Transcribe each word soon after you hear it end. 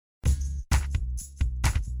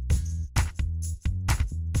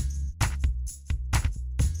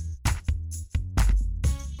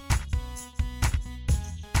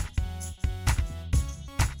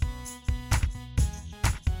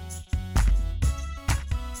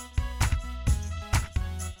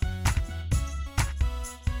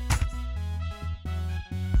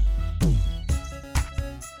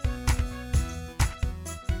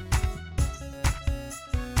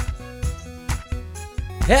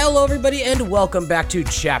Hello everybody and welcome back to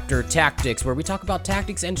Chapter Tactics, where we talk about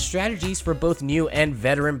tactics and strategies for both new and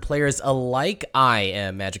veteran players alike. I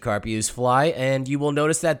am Magikarp Fly, and you will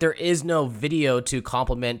notice that there is no video to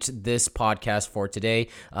complement this podcast for today.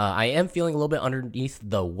 I am feeling a little bit underneath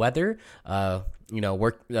the weather.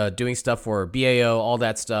 We're doing stuff for BAO, all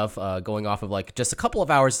that stuff, going off of like just a couple of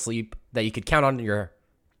hours sleep that you could count on your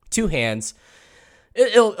two hands.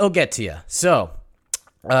 It'll get to you. So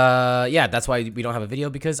that's why we don't have a video,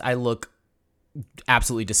 because I look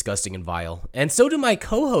absolutely disgusting and vile. And so do my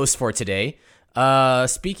co-hosts for today.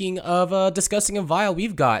 Speaking of disgusting and vile,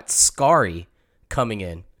 we've got Scary coming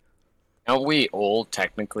in. Aren't we all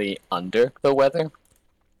technically under the weather?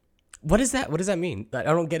 What is that? What does that mean? I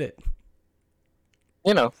don't get it.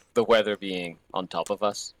 You know, the weather being on top of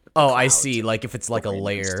us. Oh, I see. Like if it's like a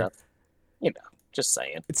layer. You know, just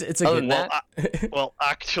saying. It's a good. Well,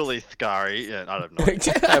 actually, Scary, I don't know.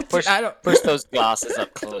 Push those glasses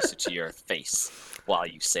up closer to your face while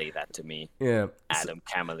you say that to me. Yeah, Adam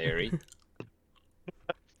Camilleri.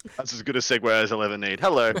 That's as good a segue as I'll ever need.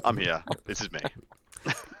 Hello, I'm here. This is me.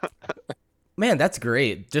 Man, that's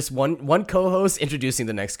great. Just one co-host introducing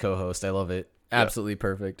the next co-host. I love it. Absolutely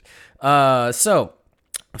perfect. So,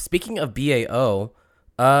 speaking of BAO,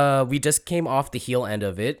 we just came off the heel end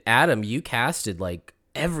of it. Adam, you casted like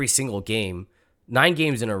every single game, 9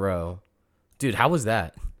 games in a row. Dude, how was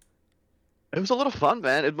that? It was a lot of fun,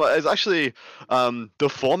 man. It was actually the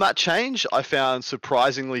format change I found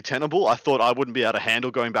surprisingly tenable. I thought I wouldn't be able to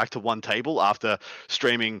handle going back to one table after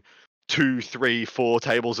streaming 2, 3, 4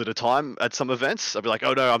 tables at a time at some events. I'd be like,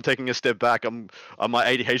 oh no, I'm taking a step back. My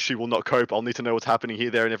ADHD will not cope. I'll need to know what's happening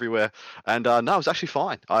here, there, and everywhere. And no, it was actually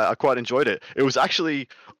fine. I quite enjoyed it. It was actually,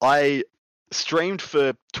 I streamed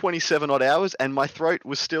for 27 odd hours and my throat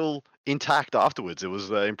was still intact afterwards. It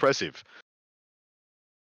was impressive.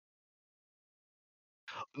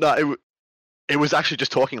 No, it was actually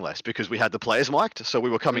just talking less because we had the players mic'd, so we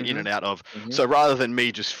were coming in and out of. So rather than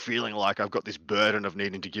me just feeling like I've got this burden of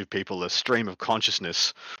needing to give people a stream of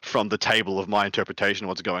consciousness from the table of my interpretation of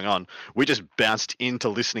what's going on, we just bounced into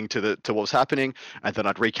listening to what was happening, and then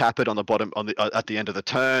I'd recap it on the bottom at the end of the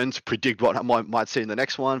turns, predict what I might see in the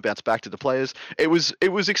next one, bounce back to the players. It was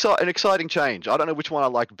an exciting change. I don't know which one I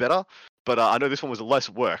liked better, but I know this one was less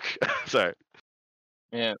work. So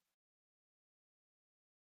yeah.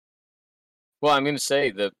 Well, I'm going to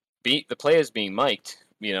say the players being mic'd,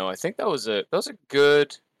 I think that was a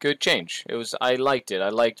good change. I liked it. I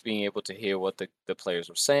liked being able to hear what the players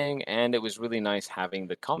were saying, and it was really nice having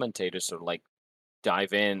the commentators sort of like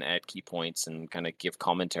dive in at key points and kind of give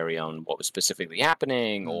commentary on what was specifically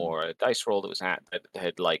happening, or a dice roll that was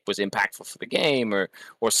was impactful for the game, or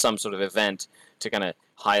some sort of event to kind of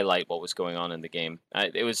highlight what was going on in the game.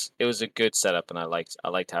 It was a good setup, and I liked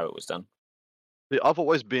how it was done. Yeah, I've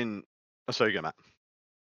always been. So you go, Matt.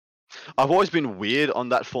 I've always been weird on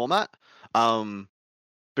that format,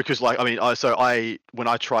 because when I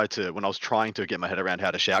was trying to get my head around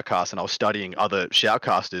how to shoutcast, and I was studying other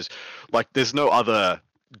shoutcasters, like there's no other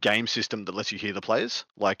game system that lets you hear the players.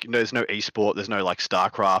 Like, there's no esport, there's no like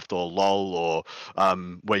StarCraft or LOL or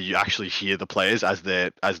where you actually hear the players as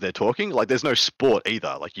they're talking. Like, there's no sport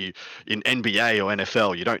either. Like, you in NBA or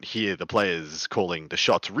NFL, you don't hear the players calling the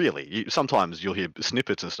shots really. Sometimes you'll hear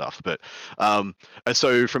snippets and stuff, but and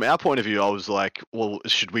so from our point of view, I was like, well,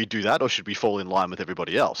 should we do that or should we fall in line with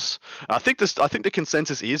everybody else? I think the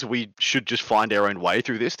consensus is we should just find our own way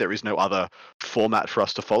through this. There is no other format for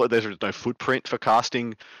us to follow. There's no footprint for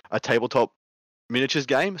casting a tabletop miniatures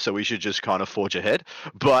game, so we should just kind of forge ahead.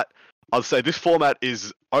 But I'll say this format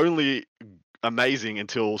is only amazing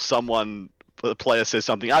until the player says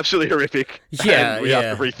something absolutely horrific. And we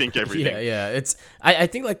have to rethink everything. It's I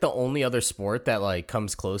think like the only other sport that like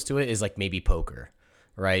comes close to it is like maybe poker,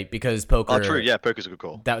 right? Because poker. Oh, true. Yeah, poker's a good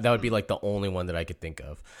call. That would be like the only one that I could think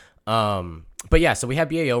of. But yeah, so we have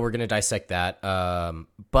BAO. We're gonna dissect that.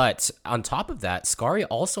 But on top of that, Scary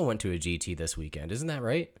also went to a GT this weekend. Isn't that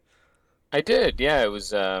right? I did. Yeah, it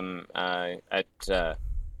was at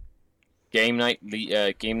Game Night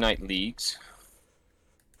Leagues,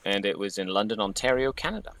 and it was in London, Ontario,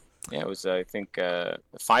 Canada. Yeah, it was I think a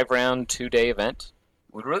 5-round 2-day event.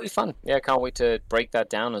 It was really fun. Yeah, I can't wait to break that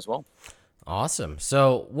down as well. Awesome.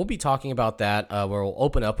 So we'll be talking about that. Where we'll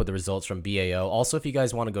open up with the results from BAO. Also, if you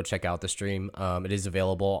guys want to go check out the stream, it is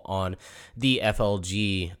available on the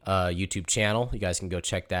FLG YouTube channel. You guys can go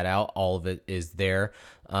check that out. All of it is there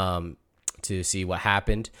to see what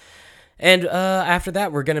happened. And after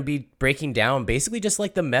that, we're going to be breaking down basically just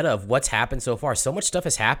like the meta of what's happened so far. So much stuff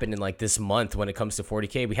has happened in like this month when it comes to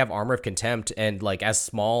 40K. We have Armor of Contempt, and like as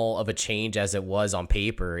small of a change as it was on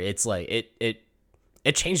paper, it's like it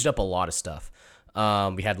it changed up a lot of stuff.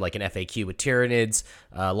 We had like an FAQ with Tyranids,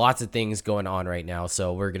 lots of things going on right now.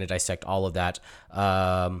 So we're going to dissect all of that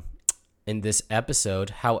in this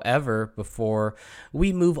episode. However, before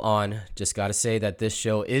we move on, just got to say that this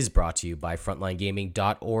show is brought to you by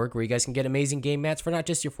frontlinegaming.org, where you guys can get amazing game mats for not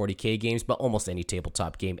just your 40K games, but almost any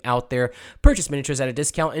tabletop game out there. Purchase miniatures at a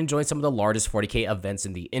discount and join some of the largest 40K events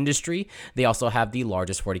in the industry. They also have the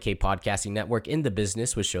largest 40K podcasting network in the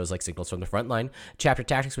business, with shows like Signals from the Frontline, Chapter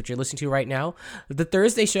Tactics, which you're listening to right now, the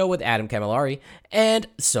Thursday show with Adam Camilleri, and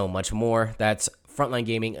so much more. That's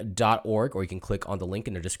frontlinegaming.org, or you can click on the link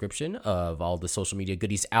in the description of all the social media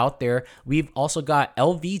goodies out there. We've also got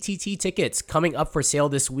LVTT tickets coming up for sale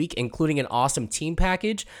this week, including an awesome team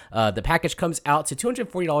package. The package comes out to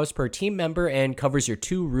 $240 per team member and covers your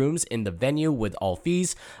 2 rooms in the venue with all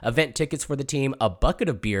fees, event tickets for the team, a bucket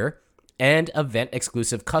of beer, and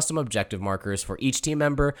event-exclusive custom objective markers for each team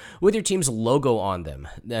member with your team's logo on them.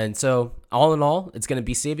 And so, all in all, it's going to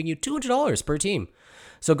be saving you $200 per team.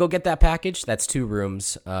 So go get that package. That's 2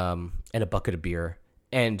 rooms and a bucket of beer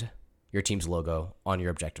and your team's logo on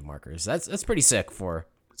your objective markers. That's pretty sick. Does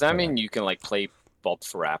that mean you can like play Bob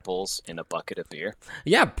for apples in a bucket of beer?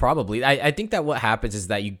 Yeah, probably. I think that what happens is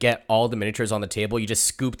that you get all the miniatures on the table, you just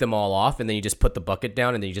scoop them all off, and then you just put the bucket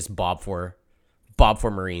down, and then you just bob for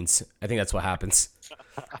Marines. I think that's what happens.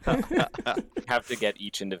 You have to get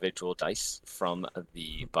each individual dice from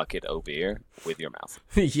the bucket of beer with your mouth.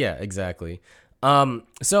 Yeah, exactly.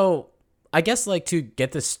 So I guess like to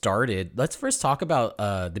get this started, let's first talk about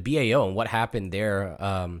the BAO and what happened there.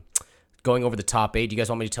 Going over the top 8. Do you guys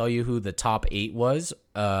want me to tell you who the top 8 was?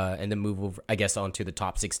 And then move over, I guess, on to the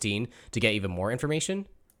top 16 to get even more information?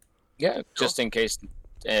 Yeah, just in case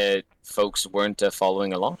folks weren't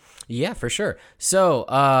following along. Yeah, for sure. So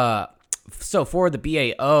for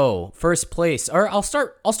the BAO, first place, or I'll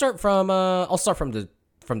start from the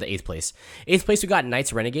 8th place. 8th place, we got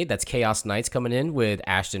Knights Renegade. That's Chaos Knights coming in with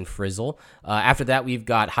Ashton Frizzle. After that, we've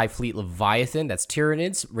got High Fleet Leviathan. That's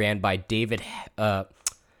Tyranids, ran by David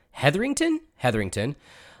Hetherington.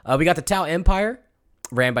 We got the Tau Empire,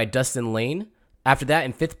 ran by Dustin Lane. After that,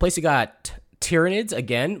 in 5th place, we got Tyranids,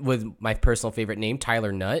 again, with my personal favorite name,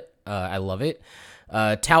 Tyler Nutt. I love it.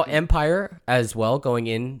 Tau Empire as well, going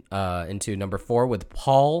into number 4 with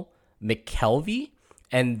Paul McKelvey.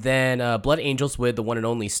 And then Blood Angels with the one and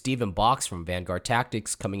only Stephen Box from Vanguard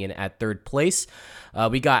Tactics coming in at 3rd place.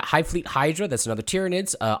 We got High Fleet Hydra, that's another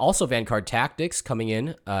Tyranids, also Vanguard Tactics coming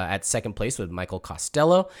in at 2nd place with Michael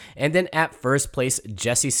Costello. And then at 1st place,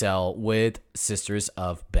 Jesse Sell with Sisters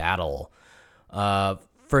of Battle.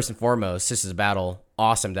 First and foremost, Sisters of Battle,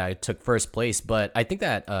 awesome that I took 1st place. But I think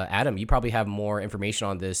that, Adam, you probably have more information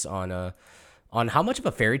on this, on how much of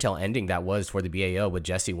a fairy tale ending that was for the BAO with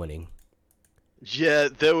Jesse winning. Yeah,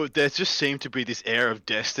 there just seemed to be this air of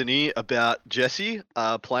destiny about Jesse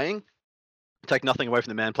playing. Take nothing away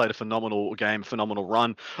from the man, played a phenomenal game, phenomenal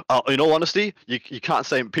run. In all honesty, you can't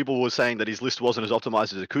say, people were saying that his list wasn't as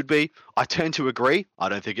optimized as it could be. I tend to agree. I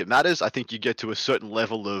don't think it matters. I think you get to a certain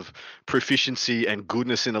level of proficiency and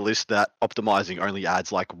goodness in a list that optimizing only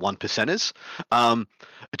adds like 1%ers.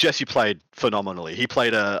 Jesse played phenomenally. He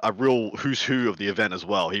played a real who's who of the event as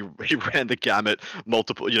well. He ran the gamut,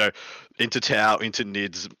 multiple, into Tau, into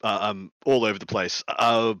Nids, all over the place.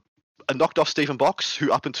 Knocked off Stephen Box,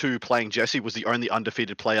 who up until playing Jesse was the only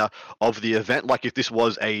undefeated player of the event. Like if this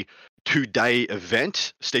was a 2-day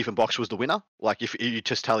event, Stephen Box was the winner. Like if you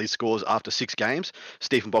just tally scores after 6 games,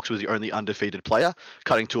 Stephen Box was the only undefeated player,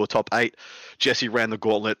 cutting to a top 8. Jesse ran the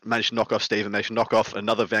gauntlet, managed to knock off Stephen, managed to knock off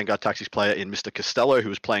another Vanguard Tactics player in Mr. Costello, who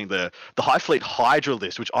was playing the High Fleet Hydra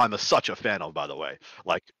list, which I'm such a fan of, by the way.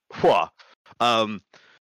 Like, whoa.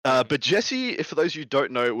 But Jesse, for those of you who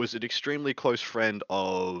don't know, was an extremely close friend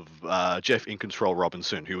of Jeff In Control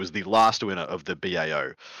Robinson, who was the last winner of the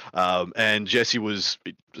BAO. And Jesse was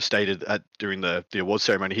stated during the award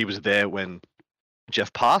ceremony, he was there when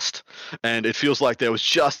Jeff passed, and it feels like there was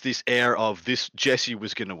just this air of this Jesse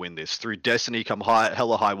was going to win this through destiny, come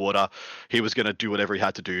hella high water. He was going to do whatever he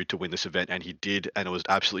had to do to win this event, and he did, and it was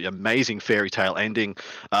absolutely amazing fairy tale ending,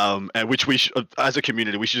 and which we as a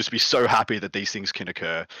community, we should just be so happy that these things can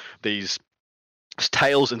occur. These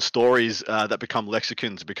tales and stories that become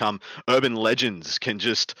lexicons, become urban legends, can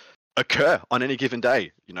just occur on any given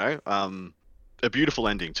day. A beautiful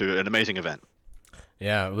ending to an amazing event.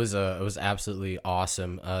 Yeah, it was absolutely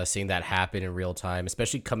awesome seeing that happen in real time,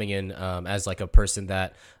 especially coming in as like a person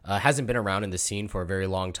that hasn't been around in the scene for a very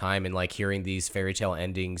long time, and like hearing these fairy tale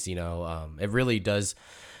endings, it really does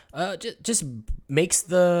just makes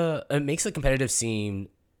the competitive scene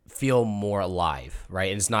feel more alive, right?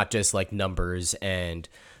 And it's not just like numbers and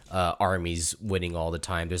armies winning all the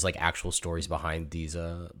time. There's like actual stories behind these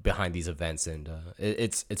events, and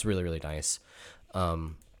it's really really nice. I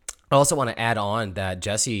also want to add on that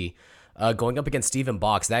Jesse, going up against Steven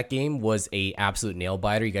Box, that game was a absolute nail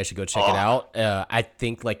biter. You guys should go check it out. I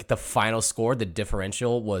think like the final score, the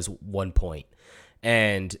differential was 1 point,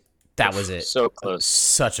 and that was it. So close.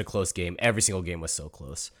 Such a close game. Every single game was so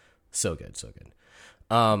close. So good, so good.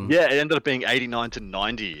 Yeah, it ended up being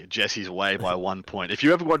 89-90 Jesse's way by 1 point. If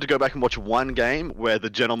you ever wanted to go back and watch one game where the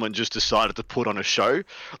gentleman just decided to put on a show,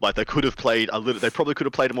 like they could have played they probably could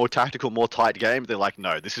have played a more tactical, more tight game. They're like,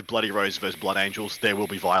 no, this is Bloody Rose versus Blood Angels. There will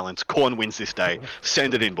be violence. Khorne wins this day.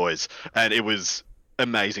 Send it in, boys. And it was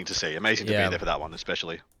amazing to see. Amazing to be there for that one,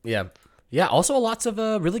 especially. Yeah. Yeah, also lots of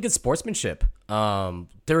really good sportsmanship.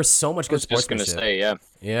 There was so much good sportsmanship. Just gonna say, yeah.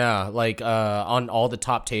 Yeah, like on all the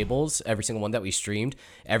top tables, every single one that we streamed,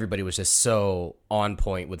 everybody was just so on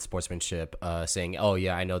point with sportsmanship, saying, "Oh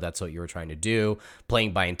yeah, I know that's what you were trying to do,"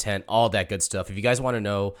 playing by intent, all that good stuff. If you guys want to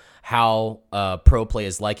know how pro play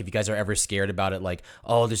is like, if you guys are ever scared about it, like,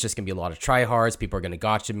 oh, there's just gonna be a lot of tryhards, people are gonna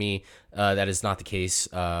gotcha me, that is not the case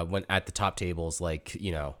when at the top tables. Like,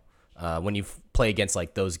 you know, when you play against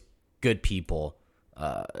like those good people,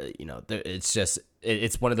 you know,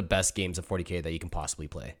 it's one of the best games of 40K that you can possibly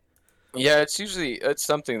play. Yeah, it's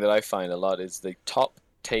something that I find a lot is the top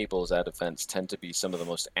tables at events tend to be some of the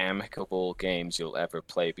most amicable games you'll ever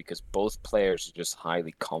play because both players are just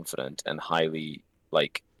highly confident and highly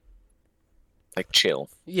like chill.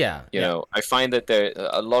 Yeah, you know, I find that there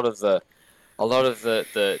a lot of the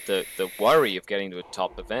worry of getting to a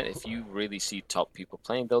top event, if you really see top people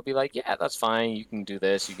playing, they'll be like, yeah, that's fine, you can do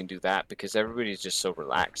this, you can do that, because everybody's just so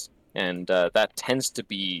relaxed. And that tends to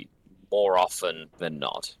be more often than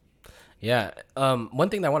not. Yeah. One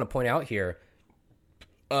thing that I want to point out here,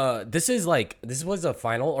 this was a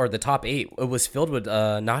final, or the top 8. It was filled with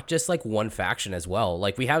not just like one faction as well.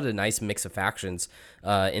 Like we have a nice mix of factions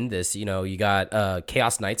in this. You know, you got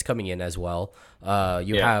Chaos Knights coming in as well.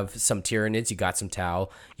 You have some Tyranids, you got some Tau,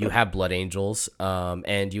 you have Blood Angels,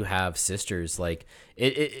 and you have Sisters. Like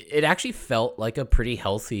it actually felt like a pretty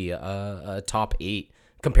healthy top 8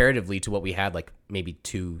 comparatively to what we had like maybe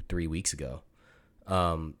 2-3 weeks ago.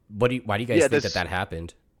 Why do you guys think that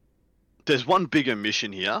happened? There's one big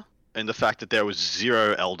omission here, and the fact that there was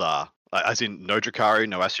 0 Eldar. As in, no Drukhari,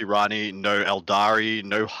 no Asuryani, no Eldari,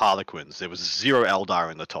 no Harlequins. There was 0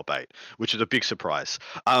 Eldar in the top 8, which is a big surprise.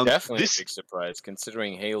 Definitely a big surprise,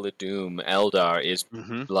 considering Hail of Doom, Eldar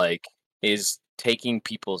is taking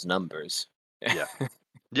people's numbers. Yeah.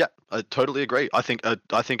 Yeah, I totally agree. I think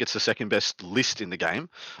it's the second best list in the game,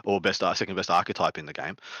 or second best archetype in the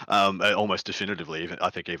game. Almost definitively.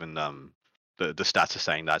 I think even the stats are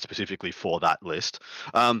saying that specifically for that list.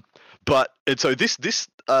 So this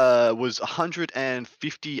was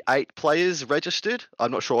 158 players registered.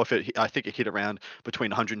 I'm not sure if I think it hit around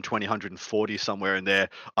between 120, 140 somewhere in there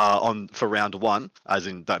for round 1, as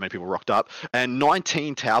in that many people rocked up, and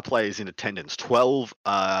 19 Tau players in attendance, 12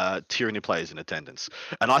 Tyranny players in attendance.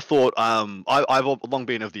 And I thought I've long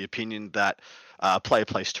been of the opinion that player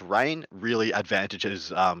place terrain really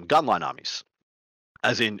advantages gunline armies.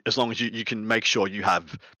 As long as you can make sure you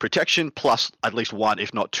have protection plus at least 1,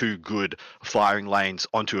 if not 2, good firing lanes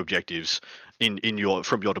onto objectives from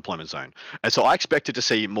your deployment zone. And so I expected to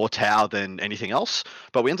see more Tau than anything else,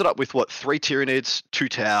 but we ended up with 3 Tyranids, 2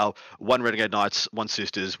 Tau, 1 Renegade Knights, 1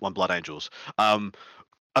 Sisters, 1 Blood Angels.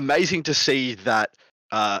 Amazing to see that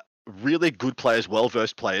really good players,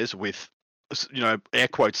 well-versed players with, you know, air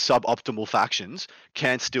quotes, suboptimal factions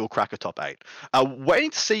can still crack a top 8. Waiting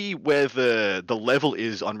to see where the level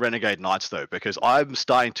is on Renegade Knights though, because I'm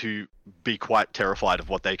starting to be quite terrified of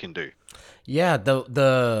what they can do. Yeah,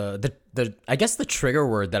 the I guess the trigger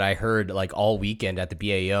word that I heard like all weekend at the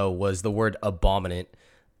BAO was the word abominant.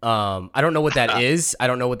 I don't know what that is. I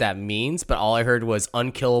don't know what that means, but all I heard was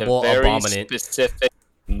unkillable, abominant. Specific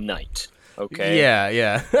knight. Okay.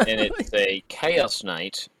 Yeah. And it's a Chaos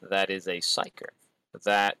Knight that is a Psyker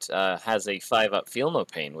that has a 5-up Feel No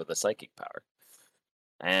Pain with a psychic power.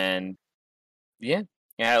 And it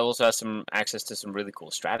also has some access to some really cool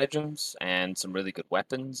stratagems and some really good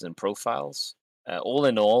weapons and profiles. All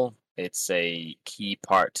in all, it's a key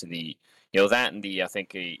part to the, you know, that and I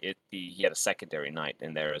think he had a secondary knight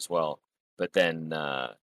in there as well. But then,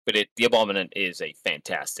 the Abominant is a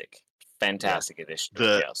fantastic addition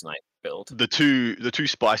to Chaos Knight. build. The two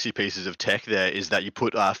spicy pieces of tech there is that you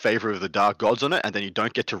put Favor of the Dark Gods on it, and then you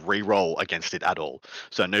don't get to re-roll against it at all.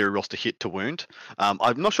 So no rerolls to hit to wound.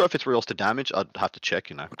 I'm not sure if it's rerolls to damage. I'd have to check.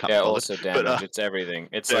 Can't be bothered. Also damage. It's everything.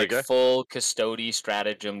 It's there you like go. full custody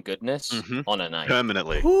stratagem goodness on a knight.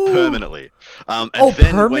 Permanently. Ooh. Permanently. And Oh,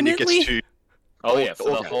 then when permanently? it gets to Oh yeah, for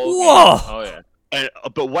the okay. whole Whoa! game. Oh yeah.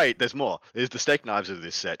 But wait, there's more. There's the stake knives of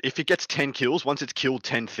this set. If it gets 10 kills, once it's killed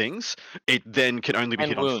 10 things, it then can only be 10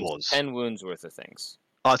 hit wounds. on fours. 10 wounds worth of things.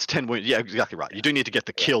 Oh, it's 10 wounds. Yeah, exactly right. You do need to get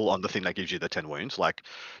the kill on the thing that gives you the 10 wounds. Like,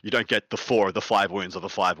 you don't get the 4 of the 5 wounds of a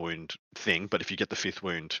 5 wound thing, but if you get the 5th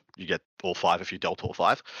wound, you get all 5 if you dealt all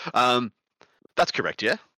 5. That's correct,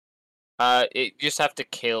 yeah? You just have to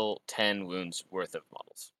kill 10 wounds worth of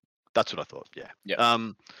models. That's what I thought, yeah. Yeah.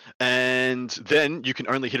 And then you can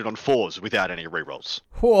only hit it on 4s without any rerolls.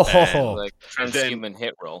 Whoa! Like transhuman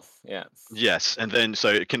hit roll. Yeah. Yes, and then so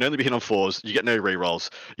it can only be hit on 4s. You get no rerolls.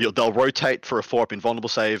 They'll rotate for a 4-up invulnerable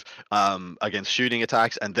save against shooting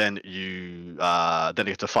attacks, and then you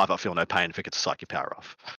get a 5-up feel no pain if it gets a psychic power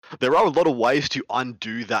off. There are a lot of ways to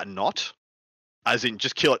undo that knot. As in,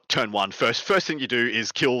 just kill it turn 1. First thing you do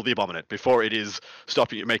is kill the Abominant before it is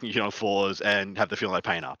stopping you, making you hit on 4s and have the feel no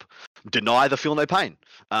pain up. Deny the feel no pain,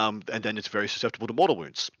 and then it's very susceptible to mortal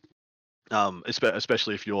wounds.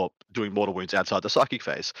 Especially if you're doing mortal wounds outside the psychic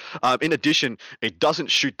phase. In addition, it doesn't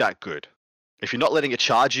shoot that good. If you're not letting it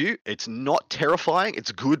charge you, it's not terrifying.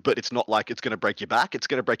 It's good, but it's not like it's going to break your back. It's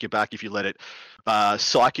going to break your back if you let it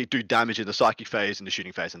do damage in the psychic phase, in the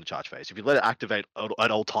shooting phase, and the charge phase. If you let it activate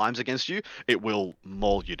at all times against you, it will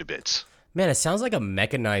maul you to bits. Man, it sounds like a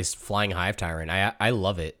mechanized flying hive tyrant. I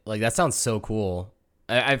love it. Like, that sounds so cool.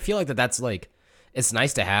 I feel like that's like, it's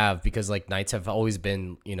nice to have because like knights have always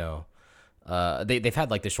been, they've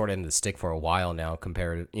had like the short end of the stick for a while now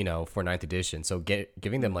compared, for 9th edition. So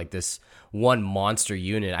giving them like this one monster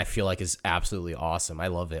unit, I feel like is absolutely awesome. I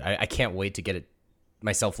love it. I can't wait to get it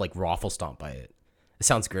myself like raffle stomp by it. It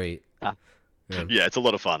sounds great. Yeah, it's a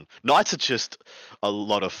lot of fun. Knights are just a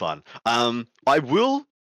lot of fun. I will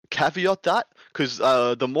caveat that because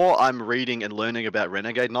the more I'm reading and learning about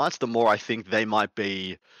Renegade Knights, the more I think they might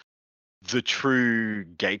be the true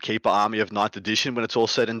gatekeeper army of 9th edition when it's all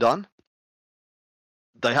said and done.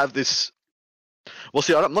 They have this. Well,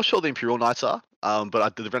 see, I'm not sure the Imperial Knights are,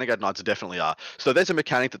 but the Renegade Knights definitely are. So there's a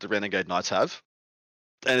mechanic that the Renegade Knights have,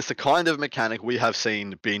 and it's the kind of mechanic we have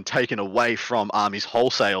seen being taken away from armies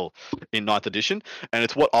wholesale in 9th edition, and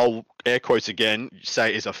it's what I'll air quotes again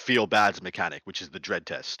say is a feel bads mechanic, which is the dread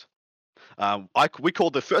test. We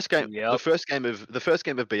called the first game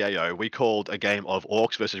of BAO. We called a game of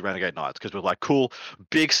Orcs versus Renegade Knights because we're like, cool,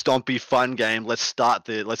 big stompy fun game. Let's start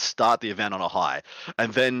the event on a high.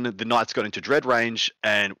 And then the Knights got into Dread range,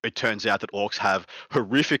 and it turns out that Orcs have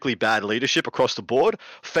horrifically bad leadership across the board.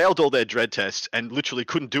 Failed all their Dread tests and literally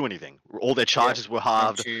couldn't do anything. All their charges were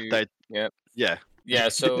halved. Yeah,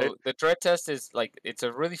 so the dread test is like, it's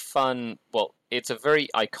a really fun, it's a very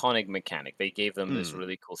iconic mechanic. They gave them this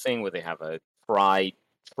really cool thing where they have a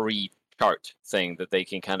tree chart thing that they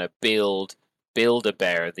can kind of build a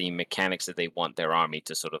bear the mechanics that they want their army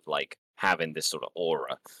to sort of like have in this sort of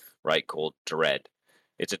aura, right, called dread.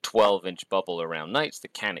 It's a 12-inch bubble around knights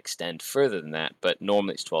that can extend further than that, but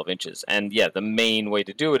normally it's 12 inches. And yeah, the main way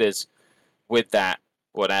to do it is with that,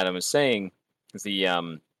 what Adam is saying,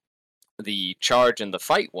 the charge and the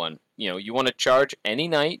fight one, you want to charge any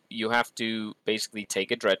knight, you have to basically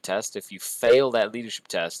take a dread test. If you fail that leadership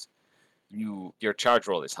test, your charge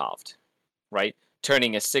roll is halved, right?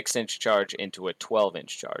 Turning a 6-inch charge into a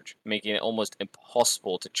 12-inch charge, making it almost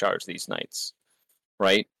impossible to charge these knights,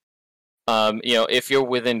 right? If you're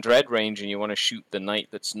within dread range and you want to shoot the knight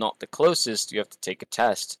that's not the closest, you have to take a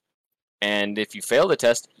test. And if you fail the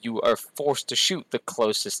test, you are forced to shoot the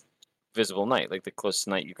closest visible knight, like the closest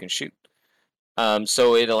knight you can shoot.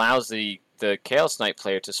 So it allows the Chaos Knight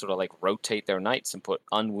player to sort of like rotate their knights and put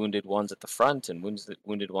unwounded ones at the front and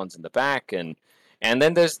wounded ones in the back, and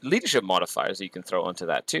then there's leadership modifiers that you can throw onto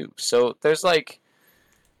that too. So there's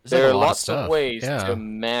there are lots of ways to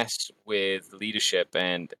mess with leadership,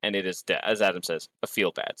 and it is, as Adam says, a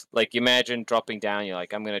feel bad. Like, imagine dropping down, you're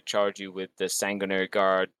like, I'm going to charge you with the Sanguinary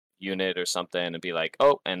Guard unit or something, and be like,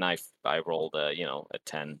 oh, and I rolled a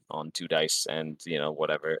 10 on 2 dice, and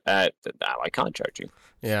whatever. Now I can't charge you.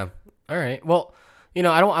 Yeah. All right. Well, I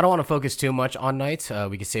don't want to focus too much on knights.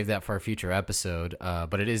 We can save that for a future episode.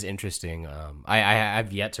 But it is interesting.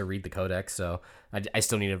 I've yet to read the codex, so I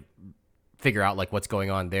still need to figure out like what's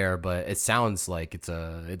going on there. But it sounds like it's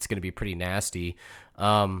going to be pretty nasty.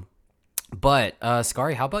 But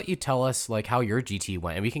Scary, how about you tell us like how your GT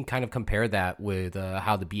went, and we can kind of compare that with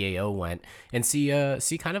how the BAO went, and see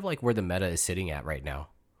kind of like where the meta is sitting at right now.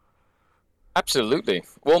 Absolutely.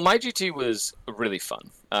 Well, my GT was really fun.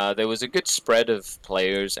 There was a good spread of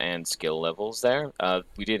players and skill levels there.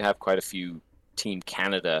 We did have quite a few Team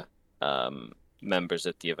Canada members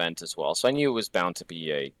at the event as well, so I knew it was bound to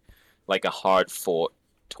be a hard fought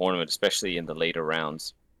tournament, especially in the later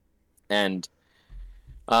rounds. And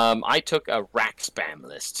I took a rack spam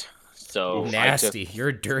list. So Nasty. You're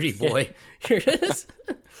a dirty boy.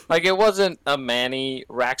 like it wasn't a Manny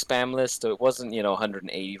rack spam list. So it wasn't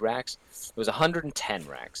 180 racks. It was 110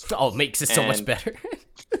 racks. Oh, it makes it so much better.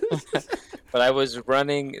 But I was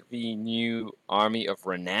running the new Army of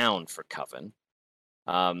Renown for Coven.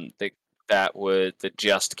 That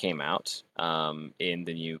just came out in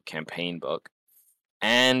the new campaign book,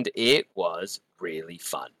 and it was really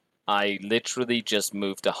fun. I literally just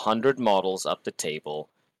moved 100 models up the table,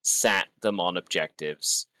 sat them on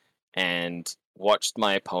objectives, and watched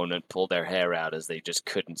my opponent pull their hair out as they just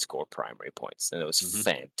couldn't score primary points, and it was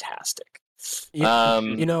fantastic.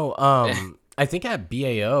 I think at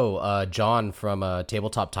BAO, John from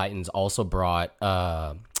Tabletop Titans also brought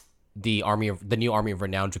the new Army of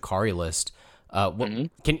Renown Drukhari list.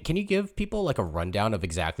 Can you give people like a rundown of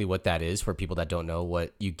exactly what that is for people that don't know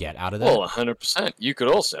what you get out of that? Well, 100%. You could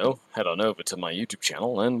also head on over to my YouTube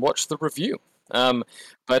channel and watch the review. No,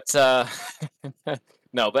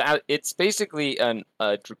 but it's basically a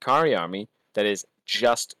Drukhari army that is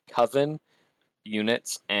just Coven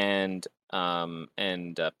units and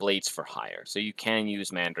blades for hire. So you can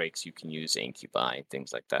use mandrakes, you can use incubi,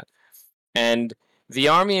 things like that. And the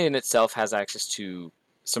army in itself has access to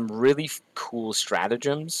some really cool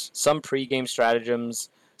stratagems, some pre-game stratagems,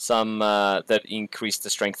 some that increase the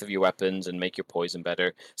strength of your weapons and make your poison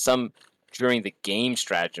better, some during the game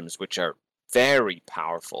stratagems, which are very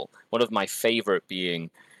powerful. One of my favorite being,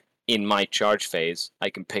 in my charge phase, I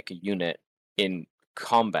can pick a unit in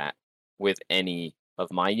combat with any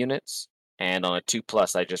of my units, and on a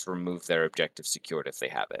 2+, I just remove their objective secured if they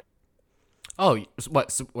have it. Oh,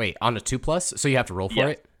 what? So, wait, on a 2+, so you have to roll for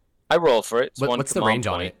it? I roll for it. What's the range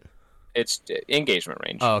on it? It's engagement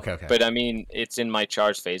range. Oh, okay. But I mean, it's in my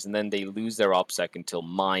charge phase, and then they lose their OPSEC until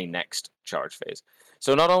my next charge phase.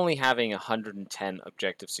 So not only having 110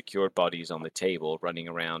 objective secured bodies on the table running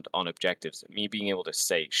around on objectives, me being able to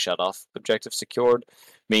say shut off objective secured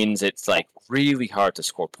means it's like really hard to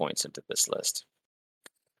score points into this list.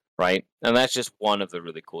 Right? And that's just one of the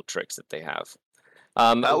really cool tricks that they have.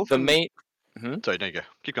 The main... Sorry, there you go.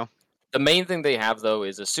 Keep going. The main thing they have, though,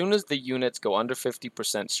 is as soon as the units go under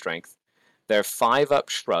 50% strength, they're 5-up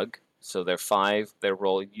shrug. So they're 5. They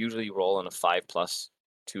usually roll on a 5+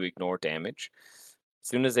 to ignore damage. As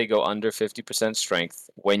soon as they go under 50% strength,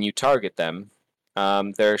 when you target them,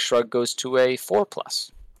 their shrug goes to a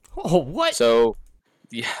 4+. Oh, what? So,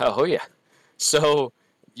 yeah, So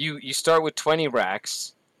you start with 20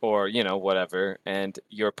 racks, or whatever, and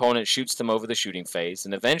your opponent shoots them over the shooting phase,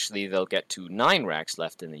 and eventually they'll get to 9 racks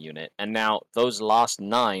left in the unit, and now those last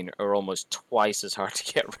 9 are almost twice as hard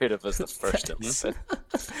to get rid of as the first 11.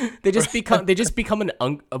 They just become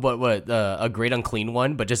a great unclean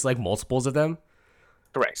one, but just like multiples of them.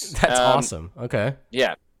 Correct. That's awesome. Okay.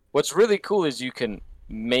 Yeah. What's really cool is you can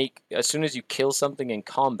make, as soon as you kill something in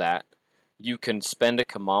combat, you can spend a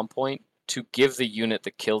command point to give the unit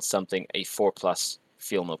that killed something a 4+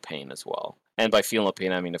 feel no pain as well. And by feel no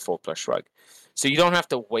pain, I mean a 4+ shrug. So you don't have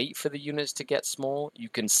to wait for the units to get small. You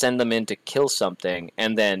can send them in to kill something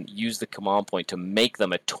and then use the command point to make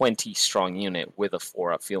them a 20 strong unit with a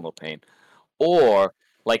 4-up feel no pain. Or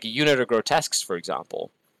like a unit of grotesques, for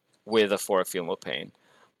example, with a 4-up feel no pain.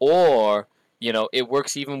 Or, it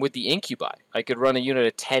works even with the incubi. I could run a unit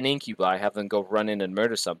of 10 incubi, have them go run in and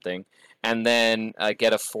murder something, and then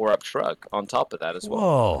get a 4-up shrug on top of that as well.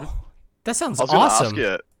 Whoa. That sounds awesome. I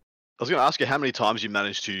was going to ask you how many times you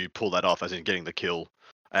managed to pull that off, as in getting the kill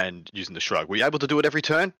and using the shrug. Were you able to do it every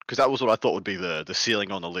turn? Because that was what I thought would be the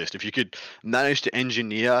ceiling on the list. If you could manage to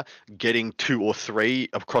engineer getting 2 or 3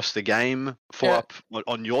 across the game up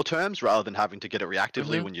on your terms, rather than having to get it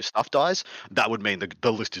reactively when your stuff dies, that would mean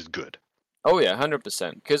the list is good. Oh yeah,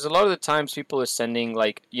 100%. Because a lot of the times people are sending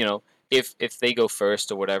if they go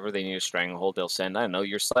first or whatever, they need a stranglehold, they'll send, I don't know,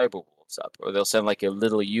 your cyber wolves up, or they'll send like a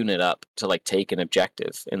little unit up to take an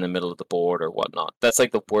objective in the middle of the board or whatnot. That's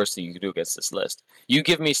like the worst thing you can do against this list. You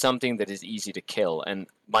give me something that is easy to kill, and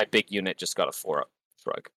my big unit just got a 4-up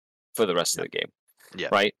shrug for the rest of the game. Yeah.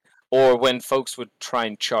 Right? Or when folks would try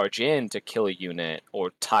and charge in to kill a unit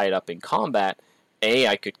or tie it up in combat,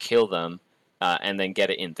 I could kill them and then get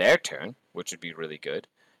it in their turn, which would be really good.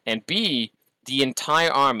 and B, the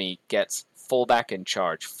entire army gets fullback and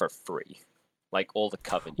charge for free, like all the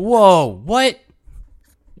Coven units. Whoa, what?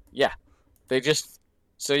 Yeah, they just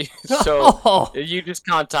so you, Oh. you just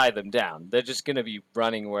can't tie them down. They're just gonna be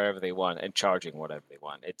running wherever they want and charging whatever they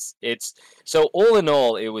want. It's so all in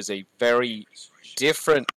all, it was a very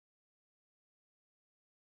different.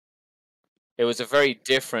 It was a very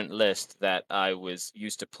different list that I was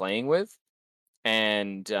used to playing with,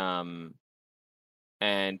 and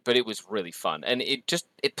but it was really fun, and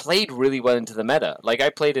it played really well into the meta. Like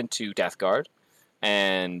I played into Death Guard,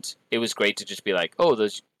 and it was great to just be like, oh,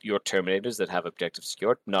 those your Terminators that have objectives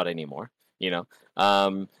secured, not anymore.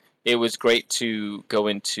 It was great to go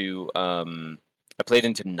into. I played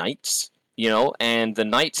into Knights, and the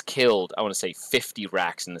Knights killed, I want to say, 50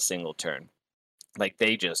 racks in a single turn. Like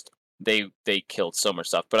they killed so much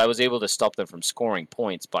stuff, but I was able to stop them from scoring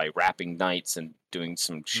points by wrapping Knights and doing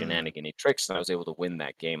some shenanigan tricks, and I was able to win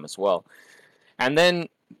that game as well. And then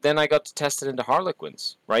I got to test it into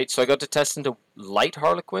Harlequins, right? So I got to test into light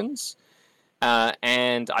Harlequins,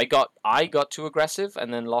 and I got too aggressive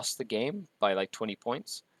and then lost the game by like 20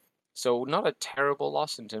 points. So not a terrible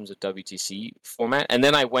loss in terms of WTC format. And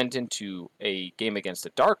then I went into a game against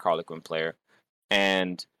a dark Harlequin player,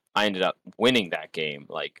 and I ended up winning that game,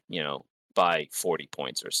 like, by 40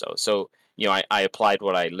 points or so. So, I applied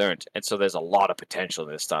what I learned. And so there's a lot of potential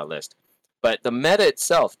in this style list. But the meta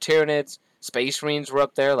itself, Tyranids, Space Marines were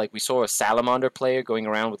up there. Like, we saw a Salamander player going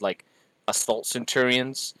around with, like, Assault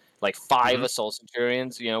Centurions, like 5 Assault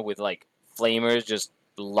Centurions, with, like, Flamers, just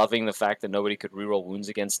loving the fact that nobody could reroll wounds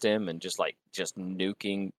against him and just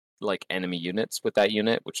nuking, like, enemy units with that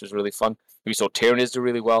unit, which was really fun. We saw Tyranids do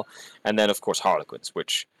really well. And then, of course, Harlequins,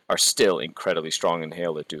 which are still incredibly strong in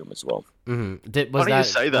Hail of Doom as well. Mm-hmm. Why do you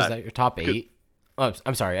say that? Was that your top 8? Oh,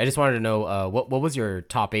 I'm sorry. I just wanted to know what was your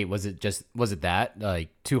top 8? Was it that like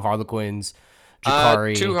 2 Harlequins,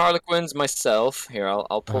 Drukhari? 2 Harlequins, myself. Here,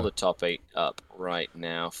 I'll pull the top 8 up right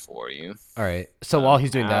now for you. All right. So while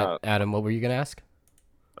he's doing that, Adam, what were you gonna ask?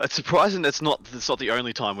 It's surprising that's not the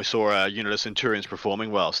only time we saw a unit of Centurions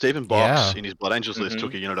performing well. Stephen Box in his Blood Angels list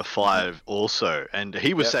took a unit of 5 also, and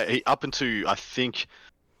he was up into, I think,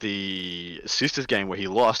 the Sisters game where he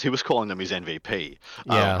lost, he was calling them his MVP.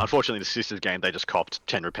 Unfortunately, the Sisters game, they just copped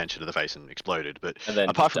 10 Repentia to the face and exploded. But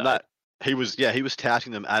apart from that, he was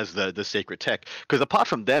touting them as the secret tech. Because apart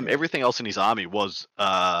from them, everything else in his army was,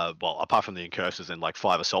 apart from the Incursors and like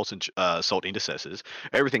 5 assault intercessors,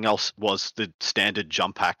 everything else was the standard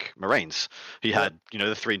jump pack Marines. He had,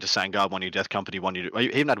 the 3 into Sangard, 1 unit Death Company, 1 unit. He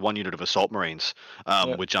even had 1 unit of Assault Marines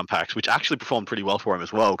with jump packs, which actually performed pretty well for him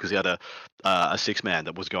as well, because he had a 6-man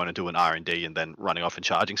that was going to do an R&D and then running off and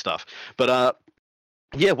charging stuff. But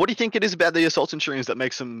what do you think it is about the Assault Centurions that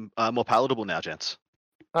makes them more palatable now, gents?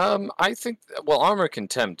 I think, Armor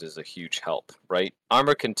Contempt is a huge help, right?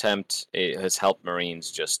 Armor Contempt, it has helped Marines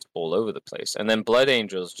just all over the place. And then Blood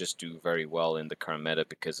Angels just do very well in the current meta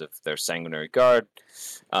because of their Sanguinary Guard,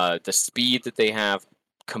 the speed that they have,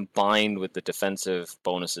 combined with the defensive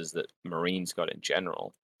bonuses that Marines got in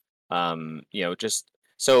general.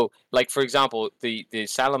 So, like, for example, the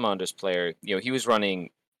Salamanders player, he was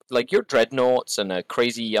running like your Dreadnoughts and a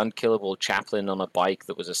crazy unkillable chaplain on a bike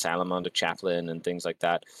that was a Salamander chaplain and things like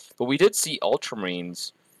that. But we did see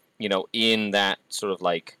Ultramarines, in that sort of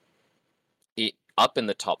like up in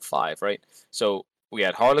the top 5, right? So we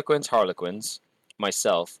had Harlequins,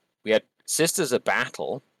 myself. We had Sisters of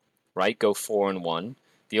Battle, right? Go 4-1.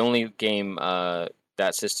 The only game that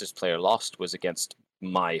Sisters player lost was against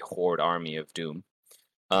my Horde army of Doom.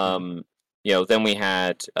 Then we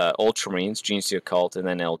had Ultramarines, Genasi Occult, and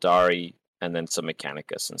then Eldari, and then some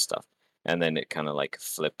Mechanicus and stuff. And then it kind of like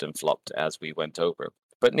flipped and flopped as we went over.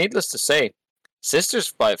 But needless to say,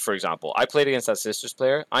 Sisters, for example, I played against that Sisters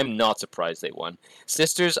player. I'm not surprised they won.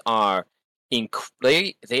 Sisters are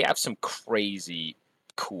they have some crazy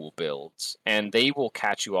cool builds, and they will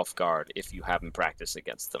catch you off guard if you haven't practiced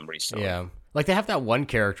against them recently. Yeah. Like, they have that one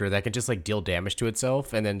character that can just, like, deal damage to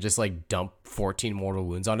itself and then just, like, dump 14 mortal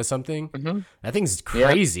wounds onto something. That thing's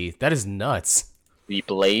crazy. Yeah. That is nuts. The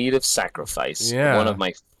Blade of Sacrifice. Yeah. One of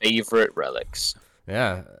my favorite relics.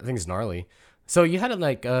 Yeah, I think it's gnarly. So you had,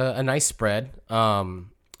 like, a nice spread.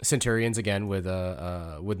 Centurions, again, with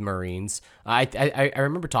Marines. I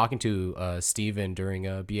remember talking to Steven during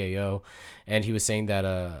BAO, and he was saying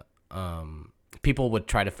that people would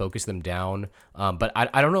try to focus them down, but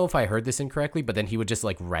I don't know if I heard this incorrectly, but then he would just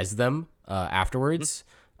like res them afterwards.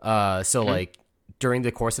 Like during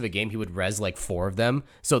the course of a game, he would res like 4 of them,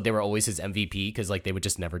 so they were always his MVP because like they would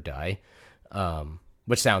just never die,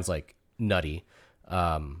 which sounds like nutty.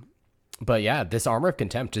 But yeah, this Armor of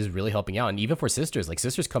Contempt is really helping out, and even for Sisters, like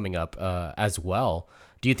Sisters coming up as well.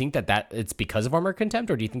 Do you think that it's because of Armor of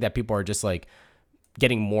Contempt, or do you think that people are just like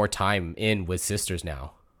getting more time in with Sisters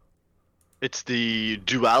now? It's the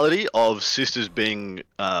duality of Sisters being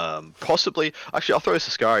possibly. Actually, I'll throw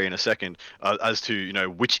Sascari in a second as to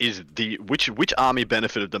which army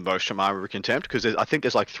benefited the most from Armor of Contempt, because I think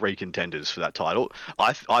there's like 3 contenders for that title.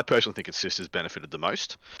 I personally think it's Sisters benefited the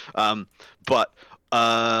most, but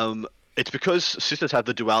it's because Sisters have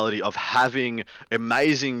the duality of having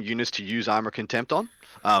amazing units to use Armor of Contempt on.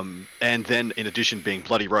 And then in addition being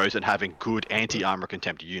Bloody Rose and having good anti-armor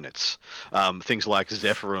contempt units. Things like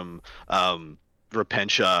Zephyrum,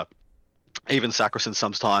 Repentia, even Sacrosanct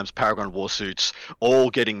sometimes, Paragon Warsuits,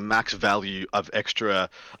 all getting max value of extra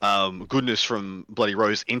goodness from Bloody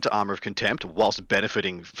Rose into Armor of Contempt whilst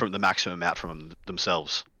benefiting from the maximum amount from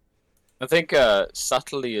themselves. I think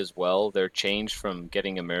subtly as well, their change from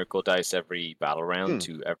getting a miracle dice every battle round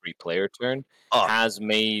to every player turn has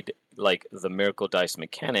made like the miracle dice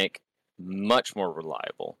mechanic much more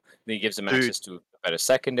reliable. It gives them access to a better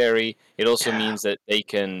secondary. It also means that they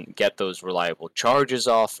can get those reliable charges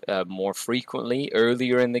off more frequently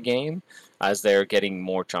earlier in the game, as they're getting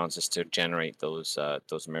more chances to generate those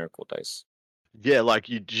miracle dice. Yeah, like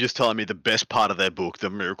you're just telling me the best part of their book, the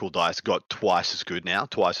Miracle Dice, got twice as good now,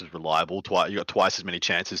 twice as reliable, you got twice as many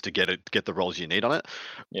chances to get the rolls you need on it.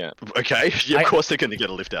 Yeah. Okay. Yeah, of course they're going to get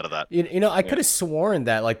a lift out of that. I could have sworn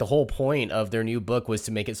that like the whole point of their new book was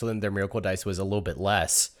to make it so that their Miracle Dice was a little bit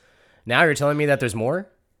less. Now you're telling me that there's more?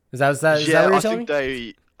 Is that what you're telling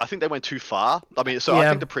me? I think they went too far. I mean, I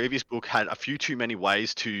think the previous book had a few too many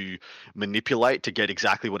ways to manipulate to get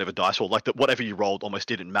exactly whatever dice roll. Like whatever you rolled almost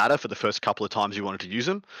didn't matter for the first couple of times you wanted to use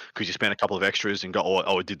them, because you spent a couple of extras and go,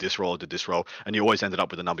 oh, it did this roll, and you always ended up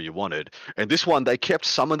with the number you wanted. And this one, they kept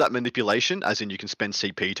some of that manipulation, as in you can spend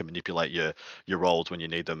CP to manipulate your rolls when you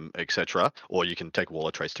need them, etc. Or you can take Waller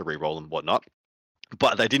traits to re-roll and whatnot.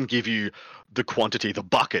 But they didn't give you the quantity, the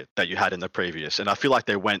bucket that you had in the previous. And I feel like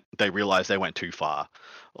they realized they went too far.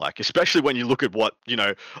 Like, especially when you look at what,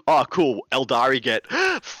 cool, Eldari get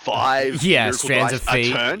 5 Strands of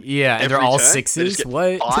Fate. Turn, and they're all 6s.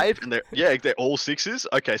 What? 5, and they're all 6s.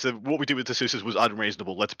 Okay, so what we did with the 6s was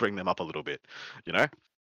unreasonable. Let's bring them up a little bit,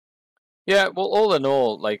 Yeah, well, all in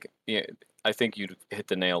all, I think you hit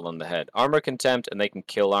the nail on the head. Armor Contempt, and they can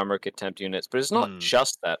kill Armor Contempt units, but it's not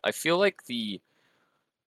just that. I feel like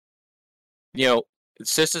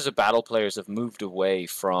Sisters of Battle players have moved away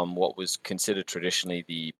from what was considered traditionally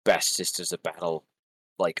the best Sisters of Battle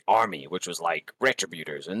army, which was like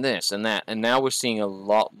Retributors and this and that, and now we're seeing a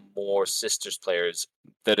lot more Sisters players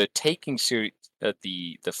that are taking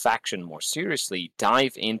the faction more seriously,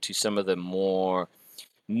 dive into some of the more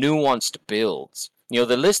nuanced builds.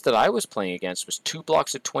 The list that I was playing against was 2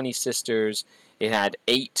 blocks of 20 Sisters. It had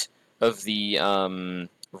 8 of the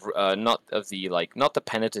not the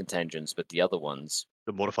Penitent Engines, but the other ones.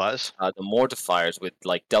 The Mortifiers? The Mortifiers with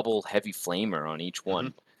double Heavy Flamer on each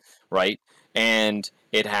one, right? And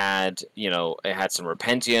it had, some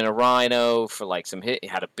Repentia and a Rhino for some hit. It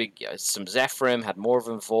had some Zephyrim, had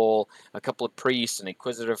Morven Vol, a couple of Priests, an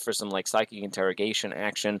Inquisitor for some Psychic Interrogation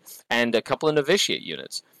action, and a couple of Novitiate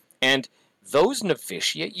units. And those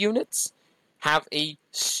Novitiate units have a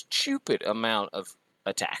stupid amount of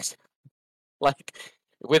attacks.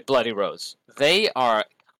 With Bloody Rose. They are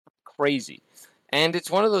crazy. And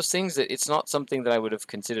it's one of those things that it's not something that I would have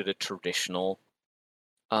considered a traditional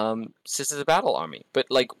Sisters of Battle army. But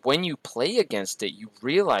when you play against it, you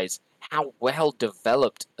realize how well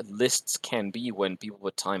developed lists can be when people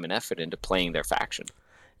put time and effort into playing their faction.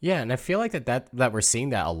 Yeah, and I feel like that we're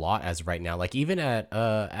seeing that a lot as right now. Even at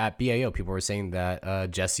BAO, people were saying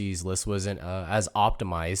that Jesse's list wasn't as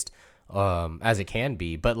optimized as it can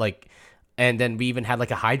be. But and then we even had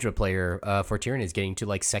a Hydra player for Tyranids getting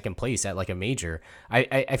to second place at a major.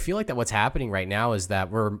 I feel like that what's happening right now is that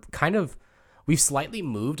we've slightly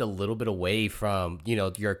moved a little bit away from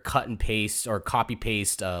your cut and paste or copy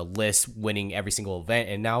paste lists winning every single event,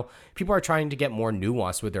 and now people are trying to get more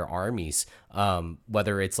nuanced with their armies,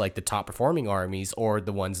 whether it's the top performing armies or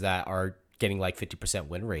the ones that are getting 50%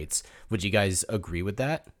 win rates. Would you guys agree with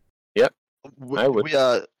that? Yep, I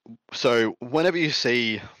would. So whenever you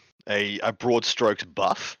see a broad stroked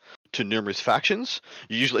buff to numerous factions,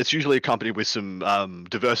 it's usually accompanied with some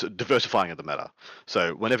diversifying of the meta.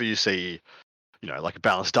 So whenever you see a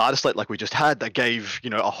balanced data slate like we just had that gave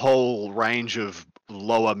a whole range of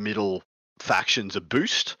lower middle factions a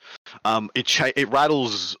boost, it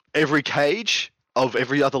rattles every cage of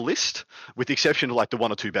every other list, with the exception of like the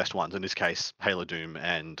one or two best ones. In this case, Halo Doom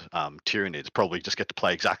and Tyranids probably just get to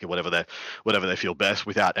play exactly whatever they feel best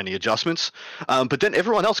without any adjustments. But then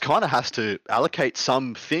everyone else kind of has to allocate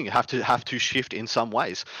something, have to shift in some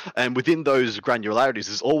ways. And within those granularities,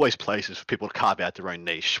 there's always places for people to carve out their own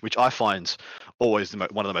niche, which I find always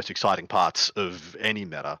one of the most exciting parts of any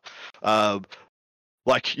meta.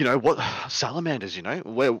 Like, you know, what Salamanders, you know,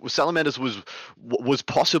 where Salamanders was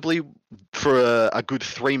possibly for a good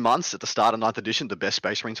 3 months at the start of 9th edition the best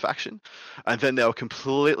Space Marines faction, and then they were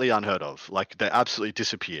completely unheard of. Like, they absolutely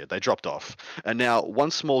disappeared. They dropped off, and now one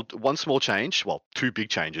small change, well, two big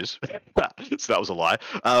changes, so that was a lie,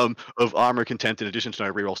 of armor contempt in addition to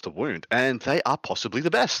no rerolls to wound, and they are possibly the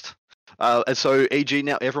best. And so EG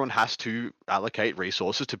now everyone has to allocate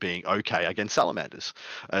resources to being okay against salamanders.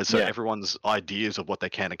 So everyone's ideas of what they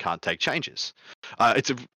can and can't take changes.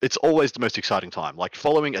 It's always the most exciting time. Like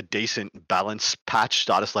following a decent balance patch,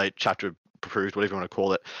 starter slate, chapter approved, whatever you want to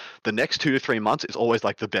call it, the next 2 to 3 months is always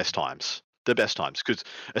like the best times. The best times, because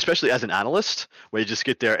especially as an analyst, where you just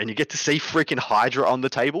get there and you get to see freaking Hydra on the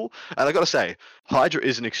table. And I gotta say, Hydra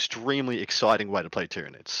is an extremely exciting way to play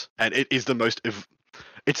Tyranids, and it is the most.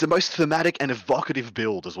 It's the most thematic and evocative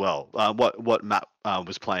build as well. What Matt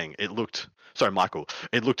was playing, Michael,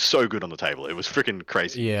 it looked so good on the table. It was freaking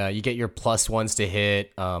crazy. Yeah, you get your +1s to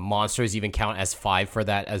hit. Monsters even count as 5 for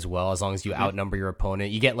that as well, as long as you outnumber your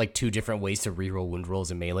opponent. You get like 2 different ways to reroll wound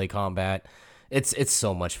rolls in melee combat. It's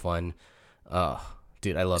so much fun.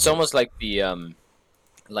 Dude, I love it. It's almost like the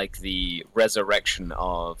resurrection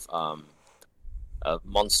of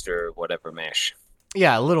monster whatever mesh.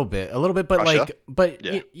 Yeah, a little bit, but Russia? but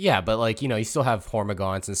like, you know, you still have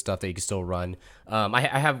Hormigons and stuff that you can still run.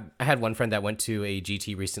 I had one friend that went to a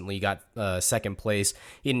GT recently, got second place,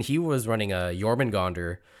 and he was running a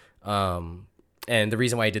Jormungandr. And the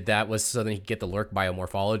reason why I did that was so that he could get the Lurk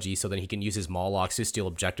biomorphology, so that he can use his Mawlocks to steal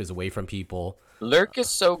objectives away from people. Lurk is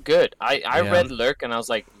so good. I read Lurk and I was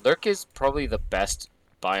like, Lurk is probably the best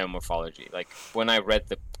biomorphology. Like when I read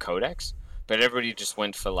the codex. But everybody just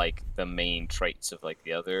went for like the main traits of like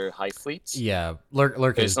the other hive fleets. Yeah, Lurk is by far the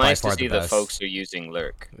best. It's nice to see the folks who are using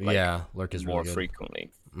Lurk. Like, Lurk is more really good.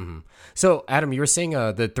 frequently. Mm-hmm. So, Adam, you were saying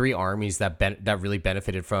the 3 armies that really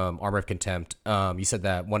benefited from Armor of Contempt. You said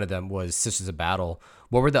that one of them was Sisters of Battle.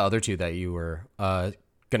 What were the other 2 that you were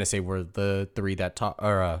gonna say were the 3 that the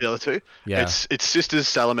other 2? Yeah, it's Sisters,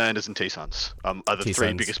 Salamanders, and T-Suns. Are the T-Suns.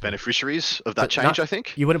 3 biggest beneficiaries of that change, I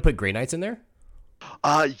think. You wouldn't put Grey Knights in there?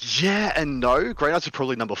 Yeah and no. Grey Knights are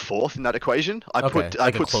probably number 4th in that equation. I put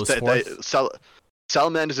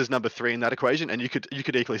Salamanders is number 3 in that equation, and you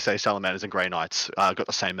could equally say Salamanders and Grey Knights got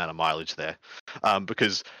the same amount of mileage there,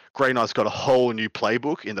 because Grey Knights got a whole new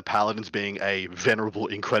playbook in the Paladins being a venerable,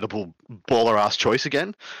 incredible baller ass choice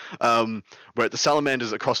again, where the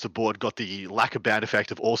Salamanders across the board got the lack of bound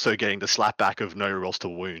effect of also getting the slapback of no rolls to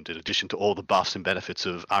wound, in addition to all the buffs and benefits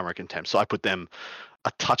of Armor Contempt. So I put them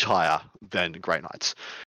a touch higher than Grey Knights.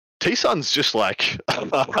 T-Sun's just like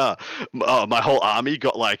my whole army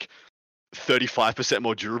got like 35%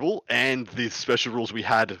 more durable, and the special rules we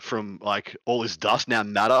had from like all this dust now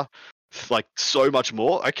matter like so much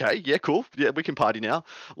more. Okay, yeah, cool. Yeah, we can party now.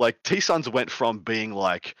 Like T-Suns went from being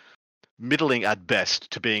like middling at best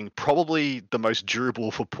to being probably the most durable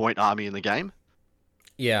for point army in the game.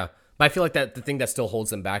 Yeah. But I feel like that the thing that still holds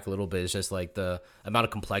them back a little bit is just like the amount of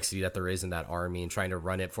complexity that there is in that army and trying to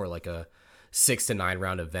run it for like a 6 to 9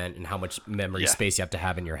 round event and how much memory space you have to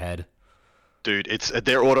have in your head. Dude, it's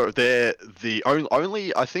their order. They're the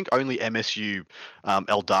only I think only MSU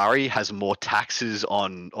Eldari has more taxes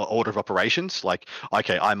on order of operations. Like,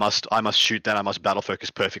 okay, I must shoot that. I must battle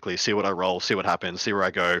focus perfectly. See what I roll. See what happens. See where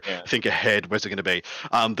I go. Yeah. Think ahead. Where's it going to be?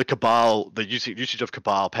 The Cabal, the usage of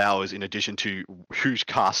Cabal powers, in addition to who's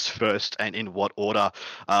cast first and in what order,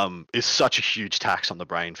 is such a huge tax on the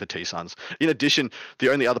brain for T-Suns. In addition,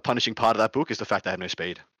 the only other punishing part of that book is the fact they have no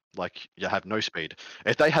speed. Like, you have no speed.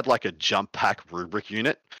 If they had like a jump pack rubric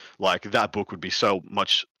unit, like that book would be so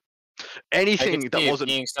much. Anything that wasn't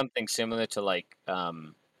being something similar to like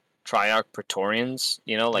Triarch Praetorians,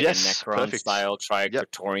 you know, like a Necron style Triarch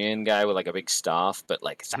Praetorian guy with like a big staff, but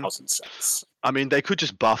like 1,000 sets. I mean, they could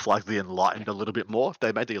just buff like the Enlightened a little bit more. If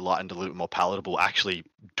they made the Enlightened a little bit more palatable, actually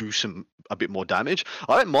do a bit more damage.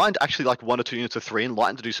 I don't mind actually like 1 or 2 units of 3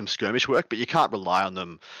 Enlightened to do some skirmish work, but you can't rely on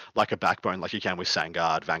them like a backbone like you can with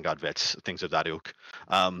Sangard, Vanguard Vets, things of that ilk.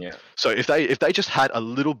 So if they just had a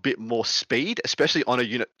little bit more speed, especially on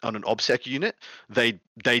an OBSEC unit, they'd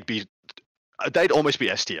almost be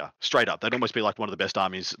S tier, straight up. They'd almost be like one of the best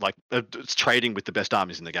armies, like it's trading with the best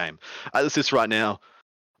armies in the game. As this right now,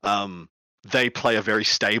 they play a very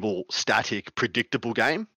stable, static, predictable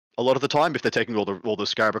game a lot of the time if they're taking all the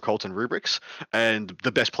Scarab Occult and rubrics, and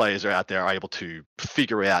the best players are out there are able to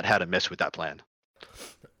figure out how to mess with that plan.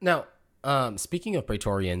 Now, speaking of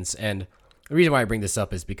Praetorians, and the reason why I bring this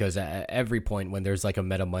up is because at every point when there's like a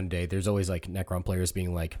Meta Monday, there's always like Necron players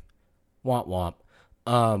being like, womp womp.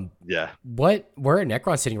 Yeah. Where are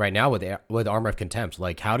Necron sitting right now with Armor of Contempt?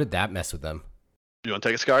 Like, how did that mess with them? You want to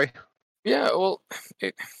take it, Scary? Yeah, well,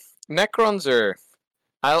 Necrons are.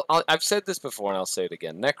 I've said this before, and I'll say it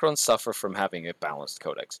again. Necrons suffer from having a balanced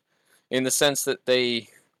codex, in the sense that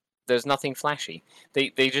there's nothing flashy.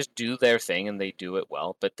 They just do their thing and they do it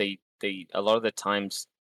well, but they a lot of the times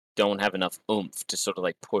don't have enough oomph to sort of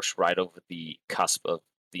like push right over the cusp of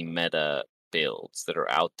the meta builds that are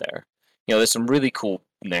out there. You know, there's some really cool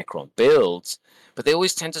Necron builds, but they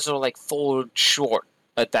always tend to sort of like fall short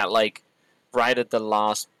at that, like right at the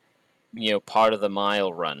last, part of the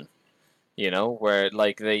mile run. Where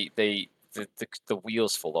like the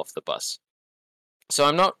wheels fall off the bus. So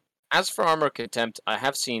I'm not. As for Armor of Contempt, I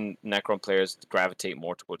have seen Necron players gravitate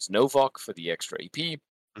more towards Novok for the extra AP.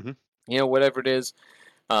 Mm-hmm. Whatever it is.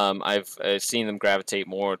 I've seen them gravitate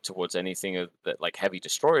more towards anything that like heavy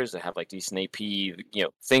destroyers that have like decent AP.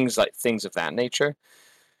 Things of that nature.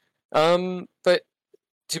 But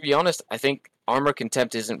to be honest, I think Armor of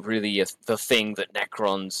Contempt isn't really the thing that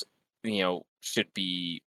Necrons, should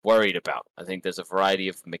be worried about. I think there's a variety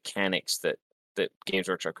of mechanics that Games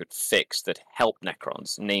Workshop could fix that help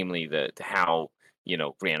Necrons, namely how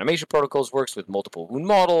reanimation protocols works with multiple wound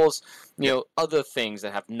models, other things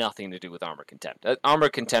that have nothing to do with Armor Contempt. Armor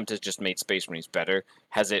Contempt has just made Space Marines better.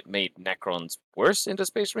 Has it made Necrons worse into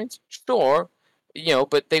Space Marines? Sure,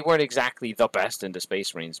 but they weren't exactly the best into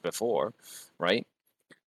Space Marines before, right?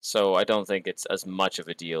 So I don't think it's as much of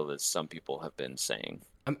a deal as some people have been saying.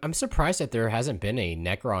 I'm surprised that there hasn't been a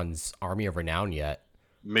Necron's Army of Renown yet.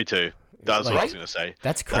 Me too. That's what I was going to say.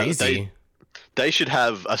 That's crazy. They should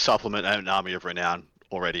have a supplement and an Army of Renown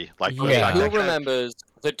already. Like, yeah. Who remembers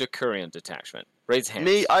the Decurion detachment? Raise hands.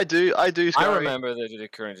 Me, I do. Scary. I remember the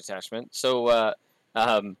Decurion detachment. So,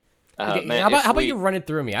 okay, man, how about you run it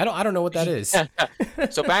through me? I don't know what that is.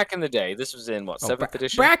 So back in the day, this was in 7th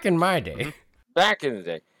edition. Back in my day. Back in the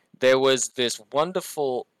day, there was this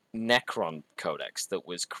wonderful Necron Codex that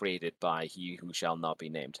was created by he who shall not be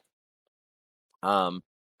named.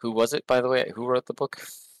 Who was it, by the way? Who wrote the book?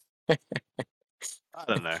 I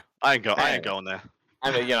don't know. I ain't going there.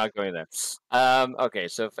 I mean, you're not going there. Okay,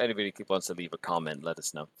 so if anybody wants to leave a comment, let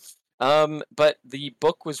us know. But the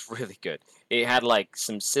book was really good. It had like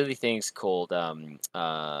some silly things called Mind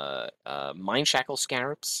Shackle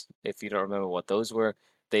Scarabs. If you don't remember what those were,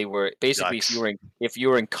 they were basically if you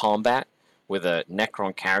were in combat with a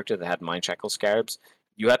Necron character that had Mind Shackle Scarabs,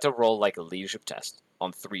 you had to roll like a leadership test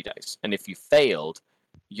on 3 dice, and if you failed,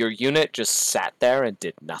 your unit just sat there and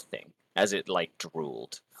did nothing as it like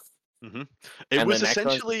drooled. Mm-hmm. It was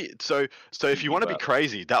essentially so. If you want to be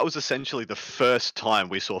crazy, that was essentially the first time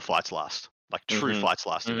we saw fights last, like true fights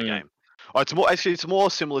last in the game. Oh, it's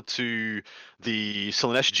more similar to the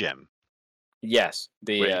Slaanesh gem. Yes,